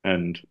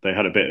 and they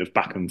had a bit of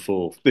back and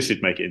forth. This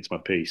did make it into my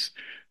piece,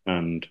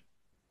 and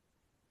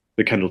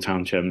the Kendal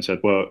Town chairman said,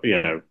 "Well,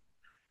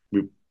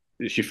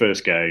 it's your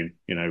first game,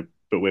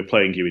 but we're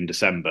playing you in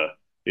December.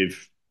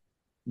 If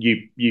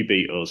you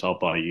beat us, I'll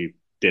buy you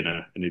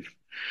dinner, and if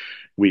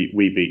we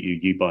beat you,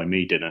 you buy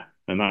me dinner."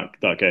 And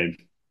that game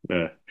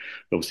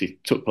obviously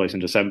took place in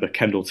December.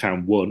 Kendal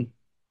Town won,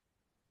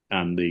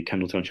 and the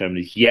Kendal Town chairman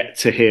is yet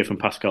to hear from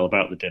Pascal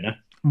about the dinner.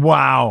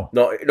 Wow!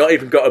 Not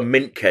even got a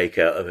mint cake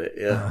out of it.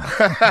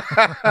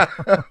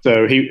 Yeah.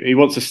 So he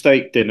wants a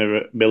steak dinner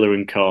at Miller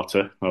and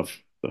Carter.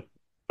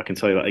 I can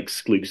tell you that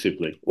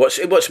exclusively.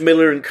 What's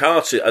Miller and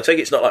Carter? I take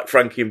it's not like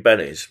Frankie and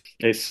Benny's.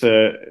 It's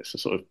a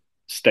sort of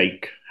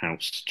steak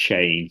house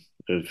chain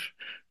of,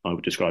 I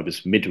would describe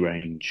as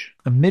mid-range.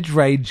 A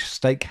mid-range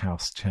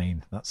steakhouse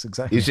chain. That's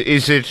exactly.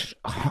 Is it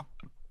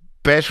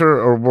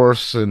better or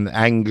worse than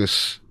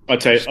Angus?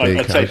 I'd say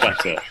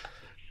better.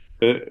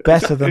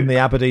 Better than the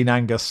Aberdeen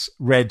Angus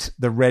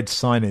the red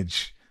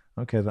signage.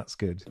 Okay, that's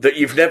good. That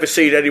you've never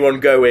seen anyone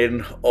go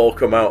in or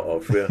come out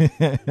of.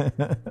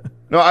 Yeah.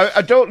 No,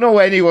 I don't know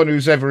anyone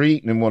who's ever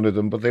eaten in one of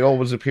them, but they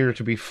always appear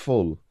to be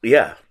full.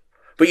 Yeah.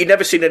 But you've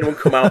never seen anyone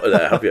come out of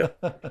there, have you?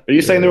 Are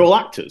you saying they're all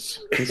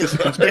actors? Is this a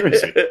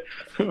conspiracy?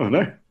 Oh,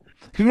 no.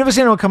 You've never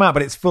seen anyone come out,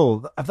 but it's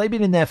full. Have they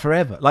been in there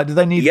forever? Like, do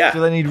they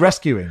need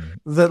rescuing?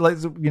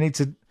 You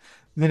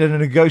need a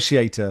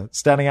negotiator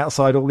standing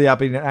outside all the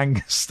Aberdeen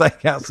Angus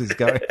steakhouses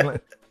going,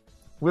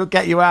 we'll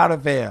get you out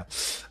of here.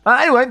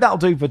 Anyway, that'll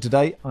do for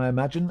today, I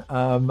imagine.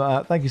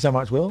 Thank you so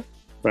much, Will.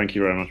 Thank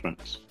you very much,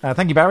 Max.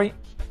 Thank you, Barry.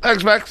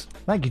 Thanks, Max.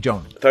 Thank you,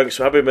 John. Thanks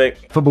for having me.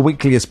 Football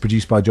Weekly is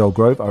produced by Joel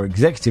Grove. Our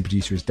executive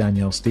producer is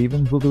Danielle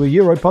Stevens. We'll do a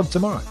Europod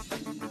tomorrow.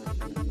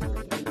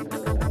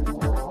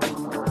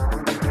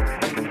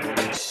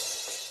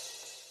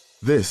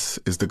 This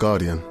is The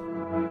Guardian.